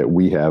that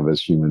we have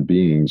as human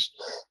beings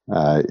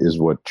is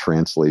what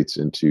translates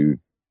into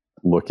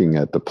looking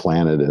at the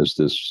planet as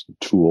this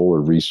tool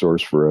or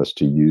resource for us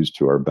to use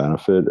to our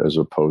benefit, as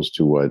opposed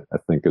to what I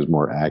think is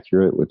more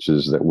accurate, which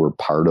is that we're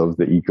part of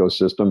the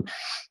ecosystem.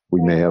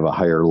 We may have a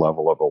higher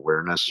level of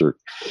awareness or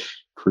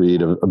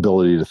creative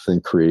ability to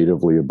think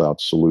creatively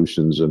about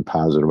solutions and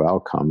positive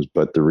outcomes,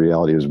 but the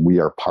reality is we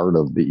are part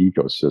of the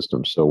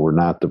ecosystem. So we're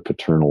not the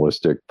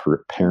paternalistic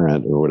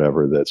parent or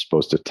whatever that's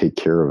supposed to take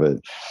care of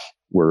it.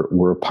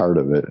 We're a part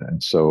of it.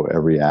 And so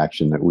every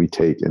action that we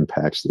take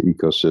impacts the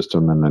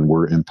ecosystem, and then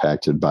we're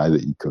impacted by the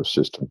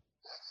ecosystem.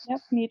 Yep,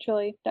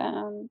 mutually.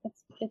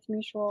 It's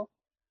mutual.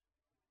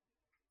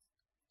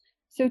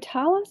 So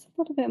tell us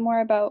a little bit more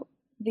about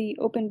the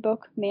open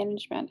book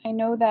management. I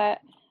know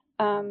that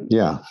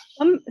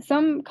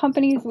some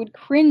companies would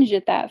cringe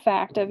at that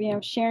fact of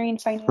sharing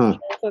financials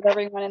with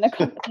everyone in the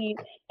company.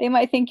 They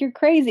might think you're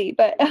crazy,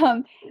 but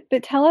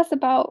tell us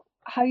about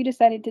how you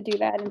decided to do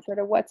that and sort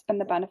of what's been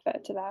the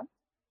benefit to that.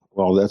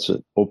 Well, that's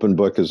an open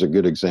book is a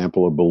good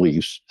example of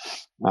beliefs.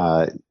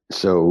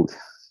 So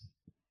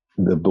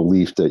the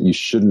belief that you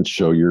shouldn't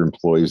show your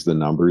employees the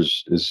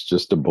numbers is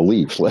just a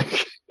belief.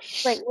 Like,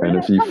 right, where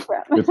did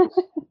that come from?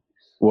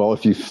 Well,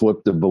 if you flip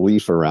the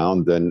belief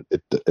around, then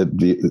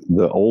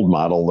the old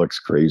model looks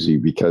crazy,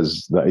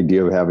 because the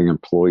idea of having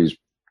employees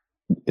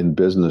in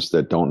business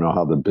that don't know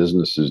how the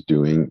business is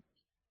doing,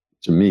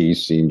 to me,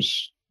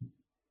 seems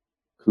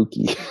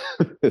kooky.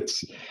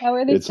 it's How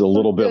are they it's a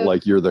little supposed bit to?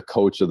 like you're the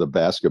coach of the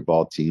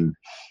basketball team,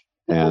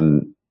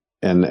 and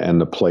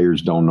the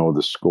players don't know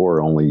the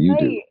score, only you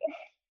do. Right,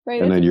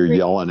 right. And That's then a you're great.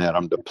 yelling at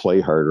them to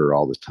play harder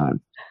all the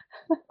time.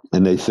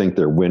 And they think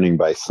they're winning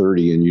by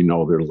 30, and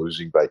they're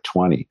losing by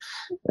 20.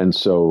 And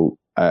so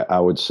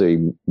I would say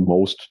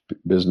most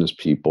business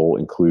people,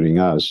 including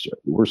us,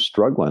 we're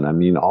struggling. I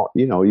mean,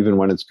 even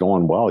when it's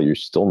going well, you're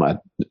still not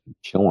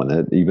killing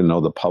it, even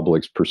though the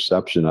public's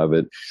perception of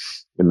it,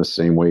 in the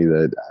same way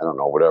that, I don't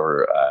know,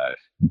 whatever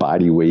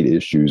body weight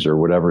issues or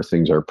whatever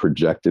things are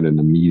projected in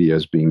the media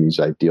as being these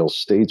ideal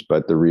states,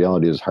 but the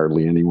reality is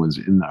hardly anyone's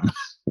in them.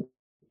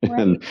 Right,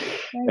 and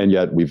right. and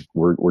yet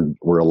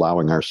we're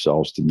allowing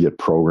ourselves to get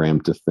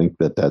programmed to think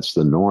that that's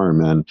the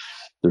norm, and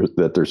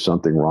there's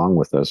something wrong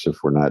with us if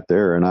we're not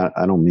there. And I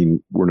don't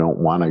mean we don't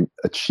want to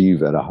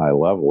achieve at a high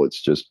level. It's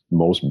just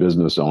most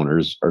business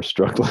owners are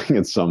struggling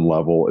at some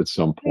level at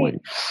some point.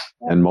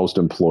 Right. And most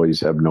employees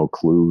have no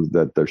clue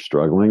that they're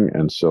struggling,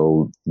 and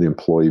so the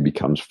employee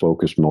becomes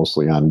focused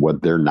mostly on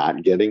what they're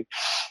not getting,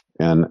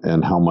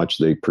 and how much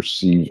they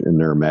perceive in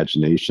their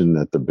imagination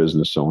that the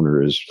business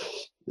owner is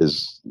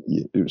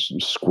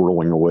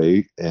squirreling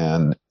away.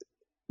 And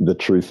the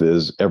truth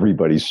is,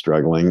 everybody's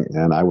struggling,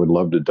 and I would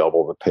love to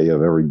double the pay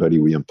of everybody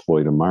we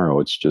employ tomorrow.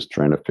 It's just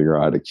trying to figure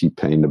out how to keep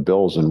paying the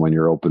bills. And when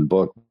you're open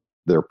book,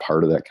 they're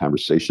part of that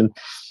conversation.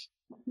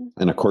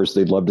 And of course,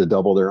 they'd love to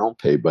double their own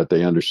pay, but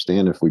they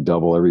understand if we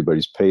double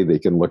everybody's pay, they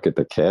can look at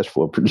the cash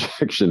flow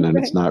projection, and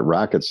it's not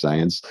rocket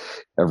science.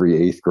 Every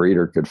eighth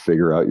grader could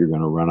figure out you're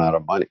going to run out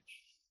of money.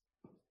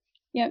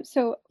 Yeah.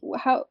 So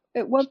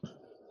at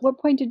what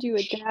point did you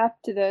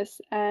adapt to this?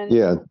 And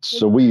yeah,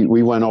 so we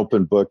went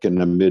open book in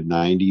the mid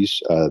 90s.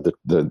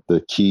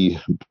 The key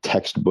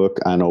textbook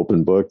on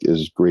open book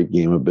is Great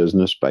Game of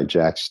Business by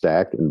Jack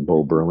Stack and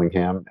Bo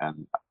Burlingham.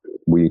 And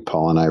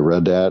Paul and I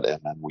read that, and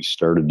then we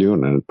started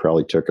doing it. It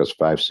probably took us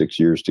 5-6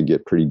 years to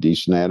get pretty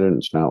decent at it. And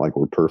it's not like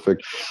we're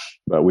perfect,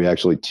 but we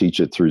actually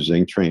teach it through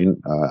Zinc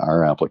Train,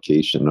 our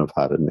application of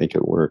how to make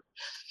it work.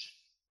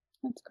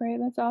 That's great.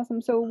 That's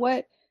awesome. So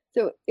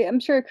I'm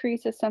sure it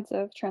creates a sense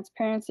of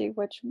transparency,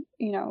 which,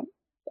 can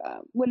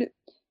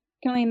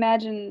only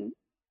imagine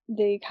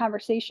the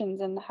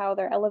conversations and how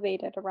they're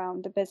elevated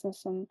around the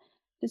business, and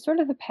the sort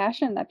of the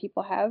passion that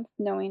people have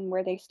knowing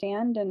where they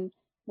stand and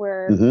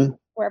where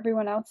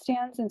everyone else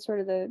stands, and sort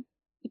of can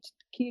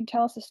you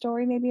tell us a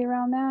story maybe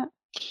around that?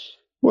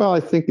 Well, I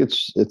think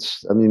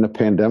the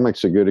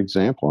pandemic's a good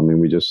example. I mean,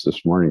 we just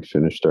this morning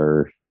finished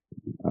our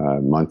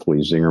monthly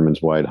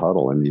Zingerman's Wide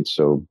Huddle. I mean,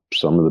 so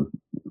some of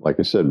like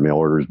I said, mail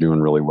order is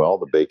doing really well.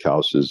 The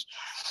bakehouse is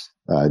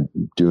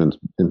doing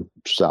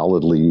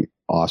solidly,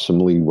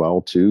 awesomely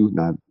well too.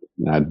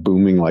 Not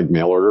booming like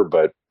mail order,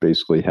 but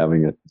basically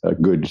having a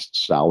good,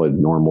 solid,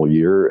 normal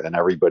year. And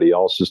everybody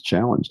else is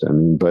challenged. I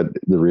mean, but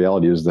the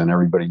reality is, then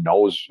everybody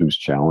knows who's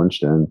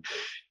challenged, and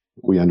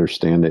we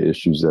understand the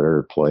issues that are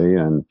at play.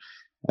 And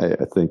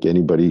I think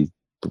anybody,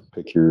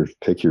 pick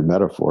your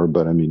metaphor,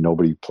 but I mean,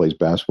 nobody plays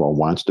basketball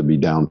wants to be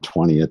down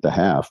 20 at the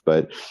half,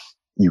 but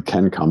you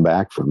can come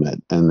back from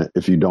it. And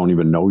if you don't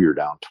even know you're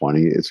down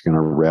 20, it's going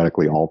to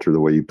radically alter the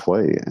way you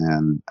play.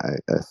 And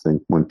I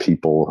think when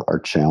people are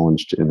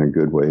challenged in a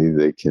good way,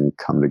 they can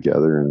come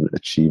together and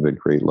achieve at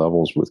great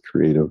levels with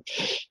creative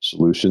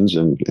solutions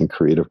and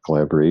creative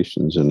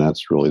collaborations. And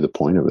that's really the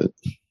point of it.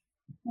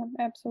 Yeah,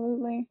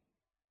 absolutely.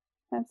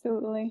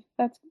 Absolutely.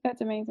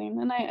 That's amazing.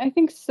 And I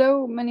think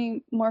so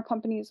many more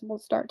companies will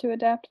start to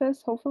adapt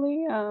this,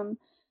 hopefully.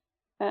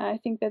 I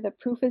think that the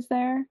proof is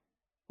there.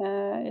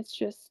 It's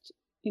just,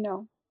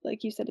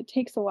 like you said, it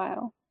takes a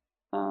while.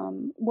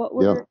 What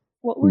were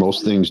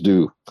most things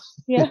do.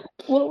 Yeah.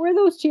 What were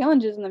those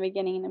challenges in the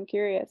beginning? I'm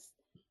curious.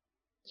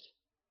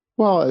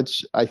 Well,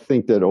 I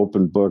think that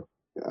open book,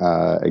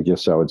 I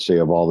guess I would say,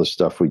 of all the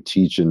stuff we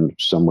teach, in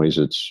some ways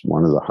it's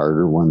one of the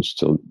harder ones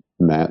to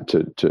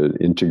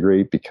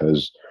integrate,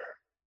 because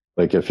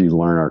like if you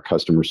learn our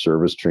customer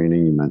service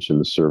training, you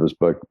mentioned the service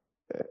book,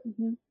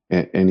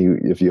 and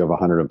if you have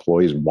 100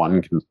 employees,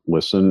 one can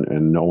listen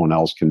and no one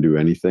else can do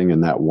anything,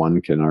 and that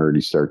one can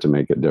already start to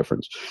make a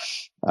difference.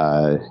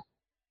 But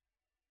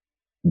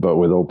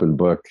with open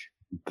book,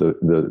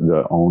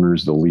 the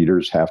owners, the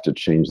leaders have to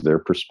change their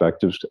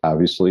perspectives,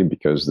 obviously,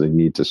 because they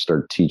need to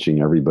start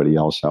teaching everybody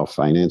else how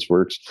finance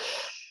works,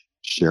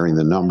 sharing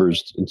the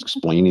numbers,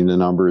 explaining the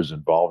numbers,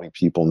 involving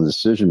people in the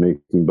decision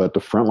making. But the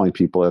frontline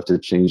people have to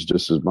change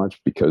just as much,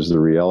 because the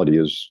reality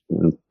is,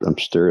 I'm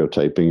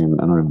stereotyping,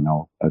 and I don't even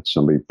know that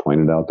somebody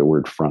pointed out the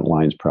word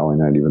frontline is probably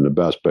not even the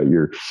best, but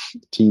your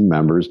team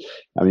members.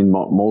 I mean,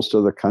 most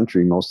of the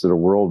country, most of the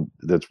world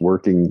that's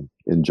working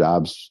in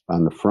jobs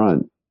on the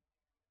front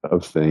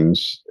of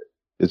things,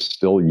 it's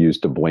still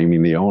used to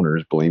blaming the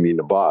owners, blaming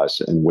the boss,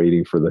 and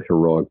waiting for the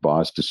heroic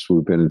boss to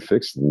swoop in and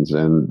fix things.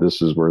 And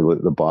this is where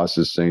the boss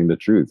is saying the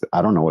truth.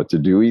 I don't know what to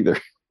do either.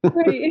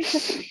 Right.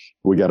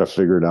 We got to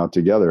figure it out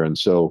together. And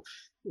so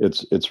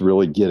it's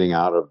really getting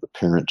out of the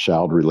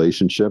parent-child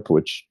relationship,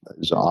 which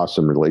is an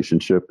awesome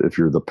relationship if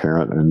you're the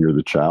parent and you're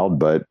the child.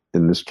 But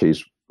in this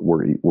case,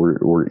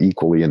 we're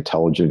equally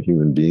intelligent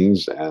human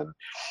beings, and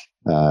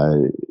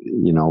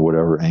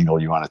whatever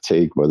angle you want to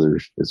take, whether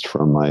it's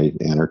from my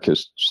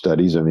anarchist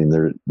studies, I mean,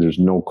 there's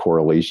no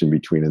correlation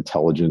between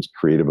intelligence,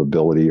 creative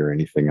ability, or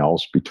anything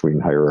else between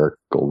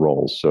hierarchical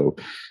roles. So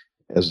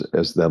as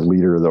the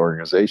leader of the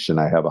organization,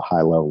 I have a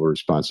high level of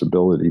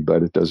responsibility,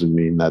 but it doesn't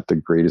mean that the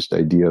greatest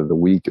idea of the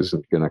week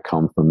isn't going to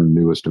come from the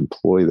newest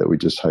employee that we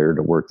just hired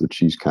to work the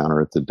cheese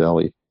counter at the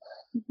deli.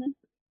 Mm-hmm.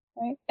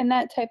 Right. And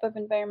that type of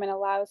environment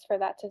allows for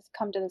that to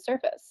come to the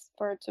surface,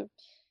 for it to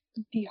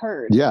be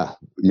heard. Yeah,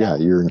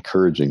 you're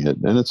encouraging it,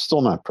 and it's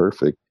still not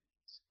perfect,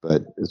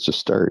 but it's a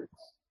start.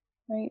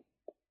 Right.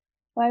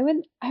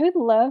 Well, I would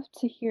love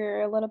to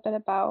hear a little bit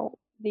about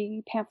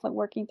the pamphlet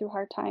Working Through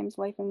Hard Times,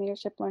 Life and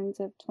Leadership Learnings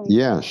of 2020.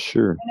 Yeah,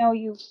 sure. I know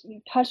you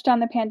touched on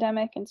the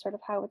pandemic and sort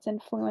of how it's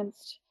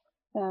influenced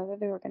the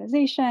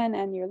organization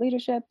and your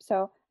leadership.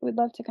 So we'd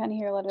love to kind of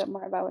hear a little bit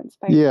more about what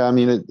inspired. Yeah, I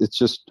mean, it's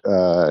just,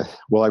 I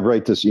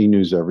write this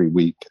e-news every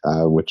week,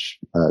 which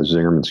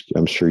Zingerman's,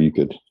 I'm sure you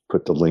could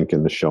put the link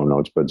in the show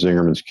notes, but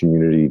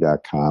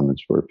zingermanscommunity.com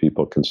is where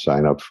people can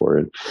sign up for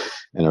it.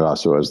 And it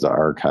also has the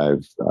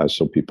archive,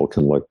 so people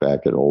can look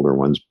back at older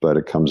ones, but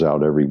it comes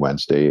out every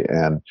Wednesday.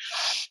 And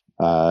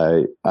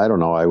I don't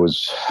know, I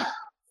was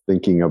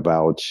thinking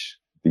about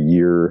the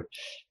year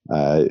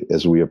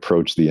as we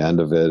approach the end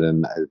of it.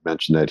 And I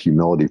mentioned that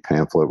humility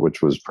pamphlet,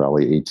 which was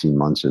probably 18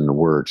 months in the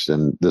works.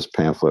 And this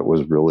pamphlet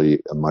was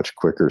really a much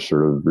quicker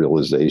sort of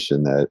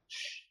realization that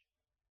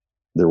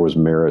there was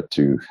merit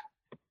to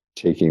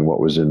taking what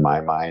was in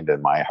my mind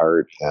and my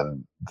heart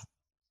and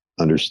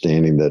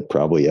understanding that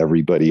probably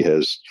everybody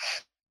has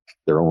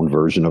their own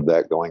version of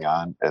that going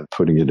on and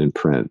putting it in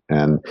print.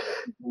 And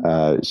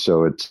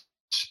so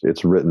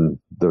it's written,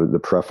 the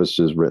preface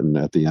is written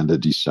at the end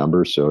of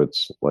December. So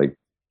it's like,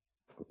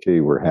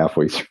 okay, we're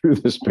halfway through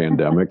this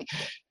pandemic.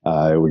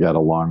 We got a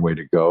long way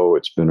to go.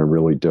 It's been a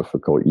really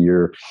difficult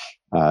year.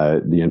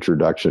 The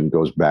introduction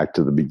goes back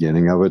to the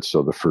beginning of it.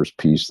 So the first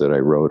piece that I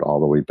wrote all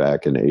the way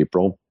back in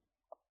April,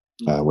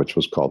 which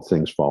was called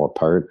Things Fall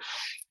Apart,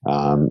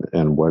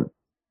 and what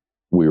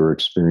we were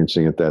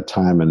experiencing at that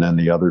time. And then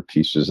the other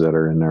pieces that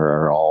are in there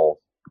are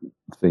all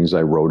things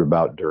I wrote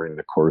about during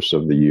the course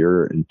of the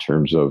year in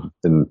terms of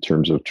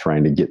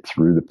trying to get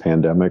through the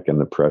pandemic and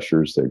the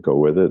pressures that go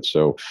with it.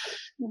 So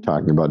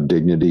talking about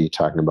dignity,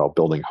 talking about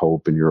building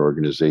hope in your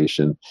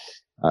organization,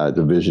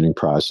 the visioning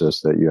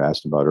process that you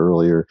asked about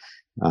earlier,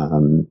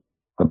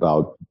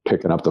 about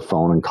picking up the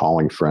phone and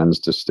calling friends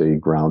to stay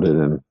grounded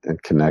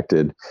and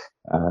connected,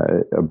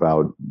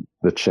 about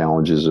the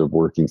challenges of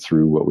working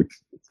through what we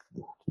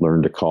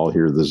learned to call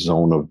here the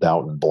zone of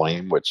doubt and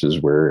blame, which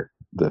is where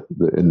the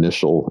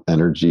initial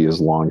energy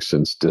is long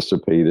since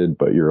dissipated,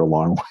 but you're a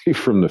long way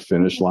from the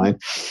finish line.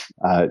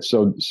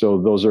 So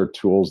those are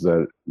tools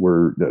that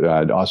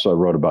I also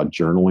wrote about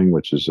journaling,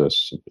 which is a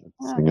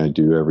thing I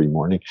do every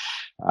morning.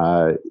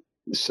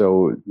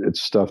 So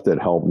it's stuff that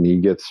helped me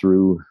get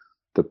through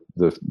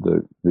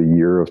the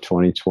year of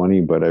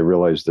 2020, but I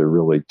realized they're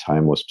really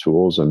timeless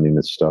tools. I mean,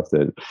 it's stuff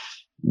that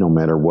no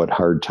matter what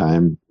hard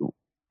time,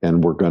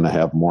 and we're going to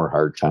have more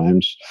hard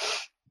times,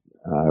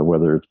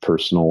 whether it's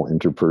personal,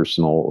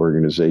 interpersonal,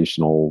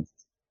 organizational,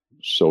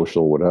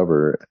 social,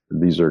 whatever,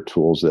 these are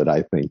tools that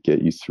I think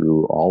get you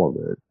through all of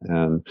it.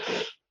 And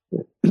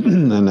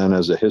and then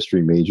as a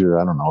history major,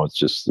 I don't know,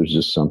 there's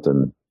just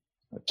something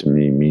to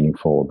me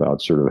meaningful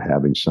about sort of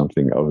having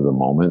something of the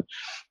moment.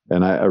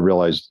 And I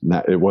realized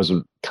it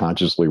wasn't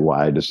consciously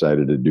why I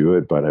decided to do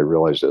it, but I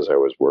realized as I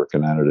was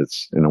working on it,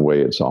 it's in a way,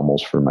 it's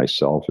almost for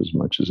myself as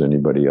much as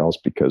anybody else,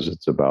 because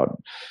it's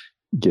about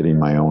getting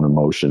my own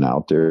emotion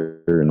out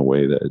there in a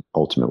way that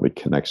ultimately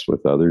connects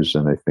with others.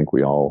 And I think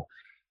we all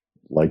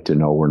like to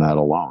know we're not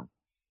alone.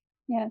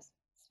 Yes,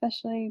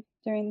 especially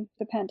during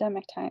the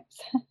pandemic times.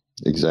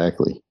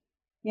 Exactly.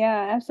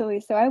 Yeah, absolutely.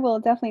 So I will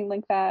definitely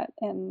link that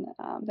in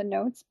the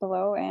notes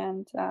below,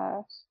 and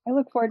I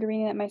look forward to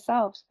reading it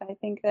myself. I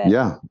think that,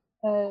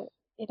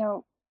 you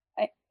know,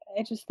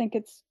 I just think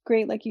it's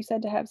great, like you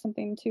said, to have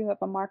something too of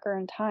a marker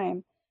in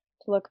time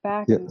to look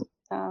back and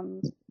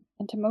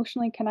to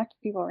emotionally connect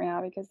with people right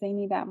now, because they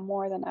need that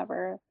more than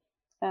ever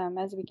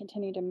as we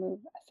continue to move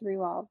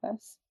through all of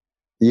this.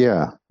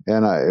 Yeah.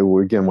 And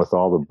again, with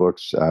all the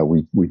books,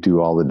 we do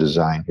all the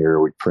design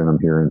here. We print them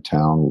here in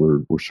town.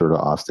 We're sort of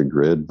off the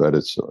grid, but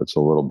it's a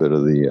little bit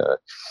of the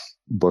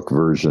book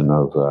version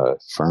of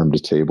farm to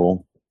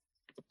table.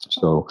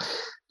 So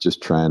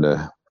just trying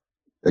to,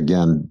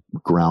 again,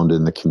 ground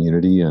in the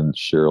community and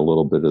share a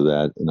little bit of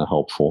that in a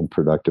helpful and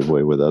productive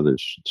way with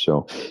others.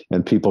 So,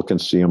 and people can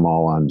see them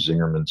all on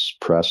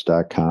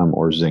zingermanspress.com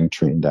or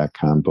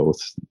zingtrain.com, both.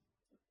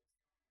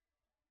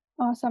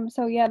 Awesome.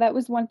 So yeah, that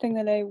was one thing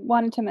that I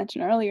wanted to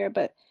mention earlier,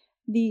 but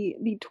the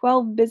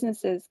 12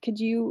 businesses, could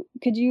you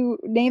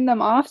name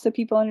them off so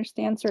people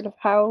understand sort of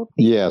how?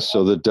 Yeah,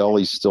 so the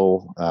deli's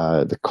still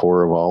the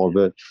core of all of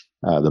it.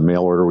 The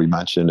mail order we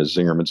mentioned is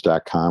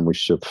zingermans.com. We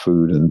ship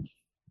food and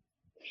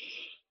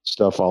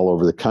stuff all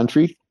over the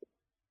country.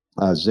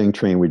 Zing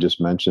Train, we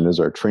just mentioned, is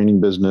our training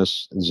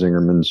business.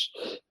 Zingerman's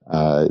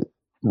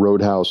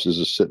Roadhouse is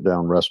a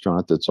sit-down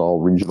restaurant that's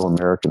all regional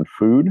American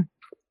food.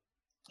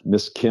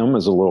 Miss Kim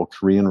is a little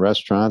Korean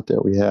restaurant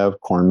that we have.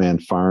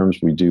 Cornman Farms,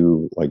 we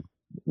do like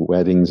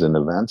weddings and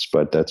events,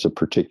 but that's a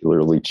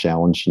particularly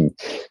challenging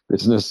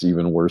business,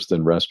 even worse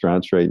than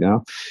restaurants right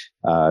now.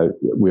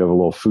 We have a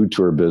little food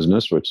tour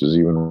business, which is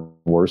even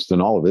worse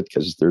than all of it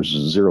because there's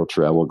zero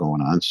travel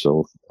going on.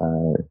 So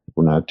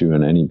we're not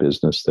doing any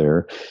business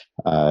there.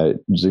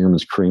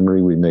 Zingerman's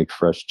Creamery, we make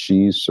fresh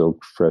cheese, so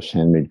fresh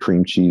handmade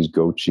cream cheese,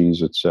 goat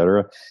cheese,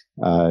 etc.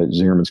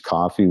 Zingerman's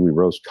Coffee, we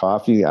roast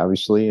coffee,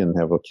 obviously, and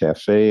have a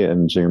cafe.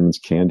 And Zingerman's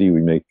Candy,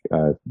 we make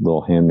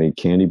little handmade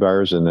candy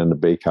bars. And then the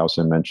bakehouse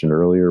I mentioned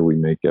earlier, we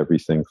make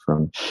everything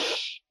from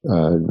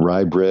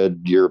rye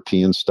bread,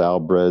 European style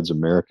breads,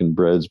 American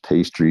breads,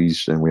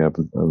 pastries, and we have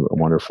a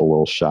wonderful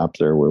little shop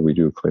there where we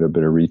do quite a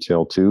bit of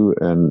retail too.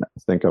 And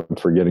I think I'm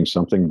forgetting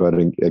something, but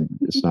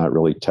it's not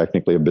really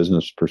technically a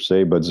business per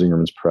se, but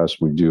Zingerman's Press,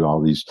 we do all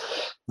these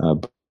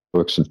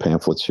books and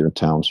pamphlets here in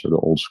town, sort of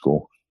old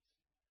school.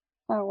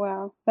 Oh,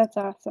 wow. That's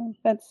awesome.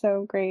 That's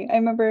so great. I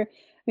remember,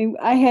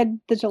 I had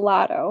the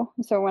gelato.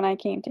 So when I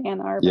came to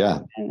Ann Arbor.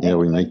 Yeah,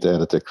 we make that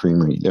at the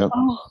creamery. Yep.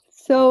 Oh,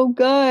 so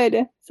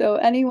good. So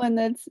anyone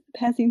that's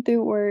passing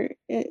through or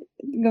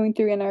going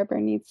through Ann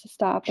Arbor needs to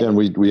stop. And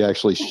we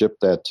actually ship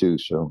that too.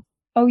 So.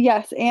 Oh,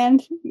 yes.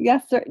 And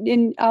yes, sir.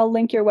 And I'll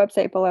link your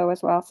website below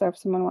as well. So if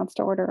someone wants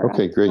to order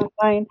great.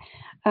 online,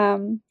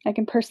 I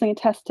can personally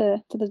attest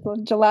to the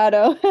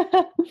gelato.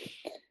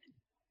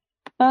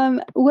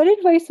 What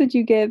advice would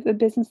you give a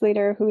business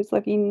leader who is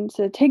looking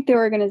to take their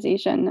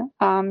organization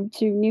to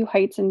new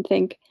heights and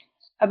think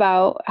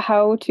about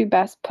how to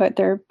best put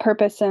their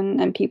purpose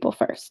and people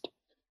first?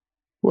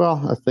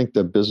 Well, I think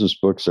the business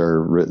books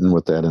are written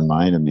with that in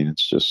mind. I mean,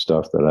 it's just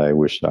stuff that I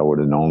wish I would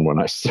have known when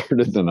I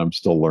started, and I'm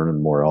still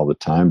learning more all the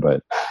time,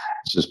 but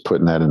it's just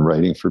putting that in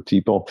writing for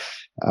people.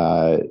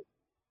 I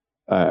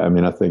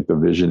mean, I think the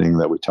visioning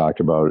that we talked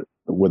about,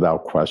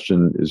 without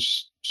question,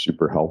 is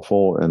super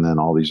helpful. And then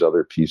all these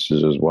other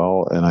pieces as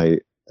well. And I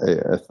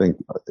think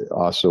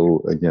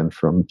also, again,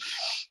 from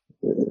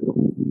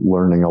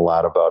learning a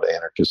lot about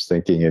anarchist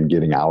thinking and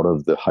getting out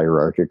of the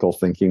hierarchical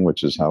thinking,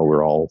 which is how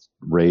we're all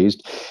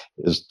raised,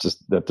 is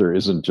just that there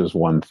isn't just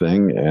one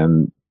thing.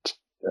 And,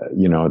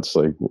 it's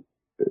like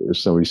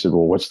somebody said,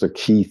 well, what's the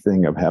key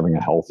thing of having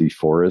a healthy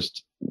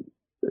forest?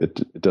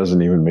 It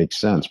doesn't even make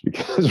sense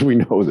because we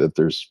know that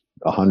there's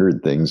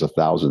 100 things,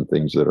 1,000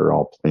 things that are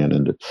all planned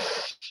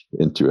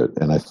into it.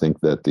 And I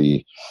think that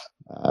the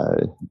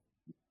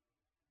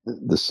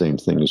same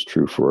thing is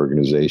true for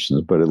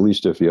organizations, but at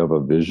least if you have a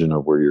vision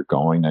of where you're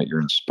going that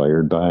you're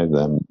inspired by,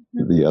 then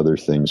the other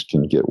things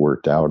can get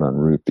worked out en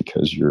route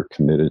because you're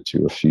committed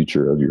to a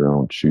future of your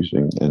own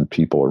choosing, and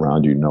people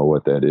around you know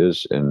what that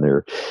is, and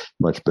they're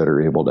much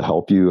better able to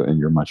help you, and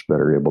you're much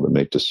better able to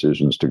make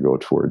decisions to go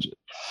towards it.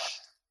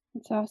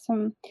 That's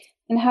awesome.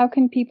 And how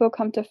can people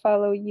come to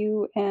follow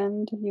you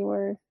and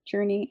your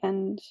journey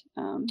and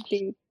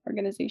the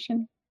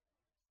organization?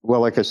 Well,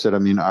 like I said, I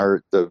mean,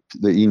 the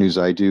e-news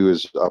I do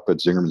is up at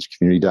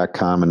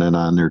zingermanscommunity.com, and then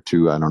on there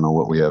too, I don't know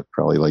what we have,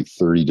 probably like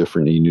 30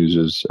 different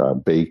e-newses.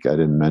 Bake, I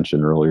didn't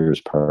mention earlier, as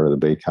part of the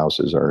Bakehouse,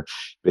 is our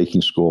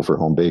baking school for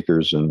home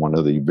bakers. And one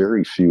of the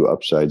very few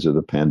upsides of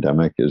the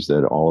pandemic is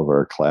that all of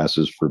our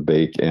classes for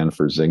Bake and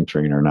for Zing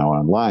Train are now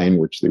online,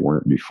 which they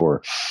weren't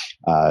before.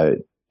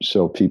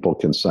 So people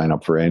can sign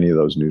up for any of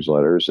those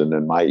newsletters. And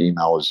then my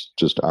email is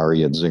just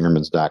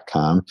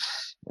ari@zingermans.com.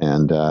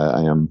 And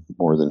I am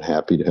more than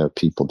happy to have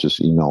people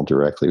just email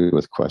directly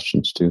with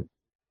questions too.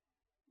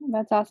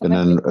 That's awesome.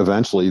 And then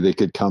eventually they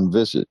could come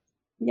visit.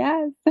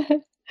 Yes.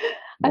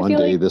 One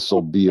day this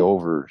will be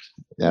over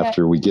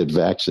after we get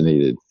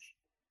vaccinated.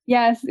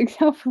 Yes,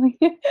 exactly.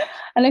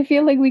 And I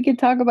feel like we could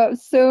talk about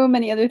so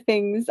many other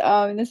things.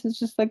 This is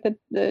just like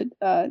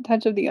the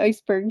touch of the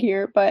iceberg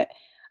here. But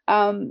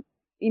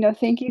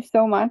thank you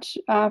so much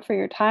for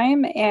your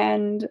time.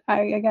 And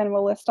I, again,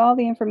 will list all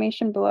the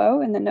information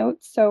below in the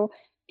notes so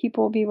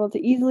people will be able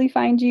to easily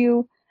find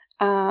you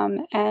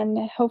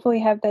and hopefully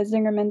have the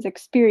Zingerman's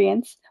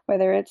experience,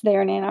 whether it's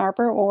there in Ann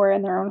Arbor or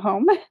in their own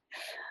home.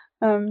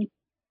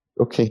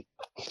 Okay.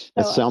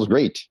 That sounds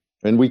great.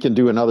 And we can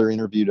do another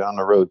interview down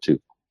the road too.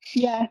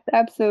 Yes,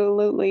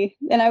 absolutely.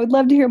 And I would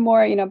love to hear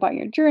more, about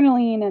your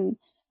journaling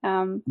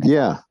and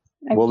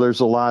well, there's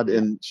a lot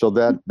so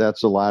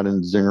that's a lot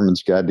in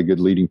Zingerman's Guide to Good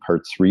Leading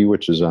Part 3,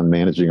 which is on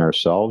managing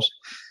ourselves.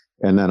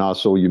 And then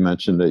also you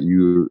mentioned that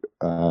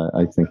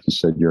I think you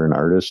said you're an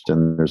artist,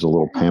 and there's a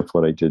little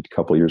pamphlet I did a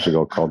couple of years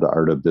ago called The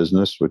Art of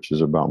Business, which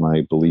is about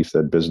my belief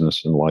that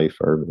business and life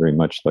are very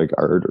much like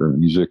art or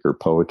music or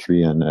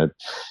poetry, and that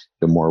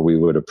the more we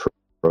would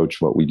approach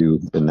what we do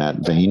in that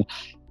vein,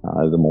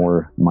 the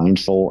more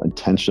mindful,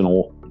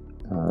 intentional,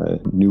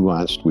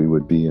 nuanced we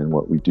would be in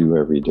what we do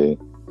every day.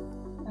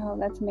 Oh,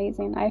 that's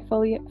amazing. I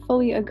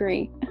fully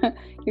agree.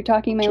 You're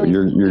talking my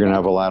language. You're going to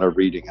have a lot of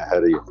reading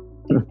ahead of you.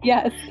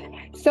 Yes,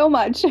 so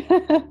much.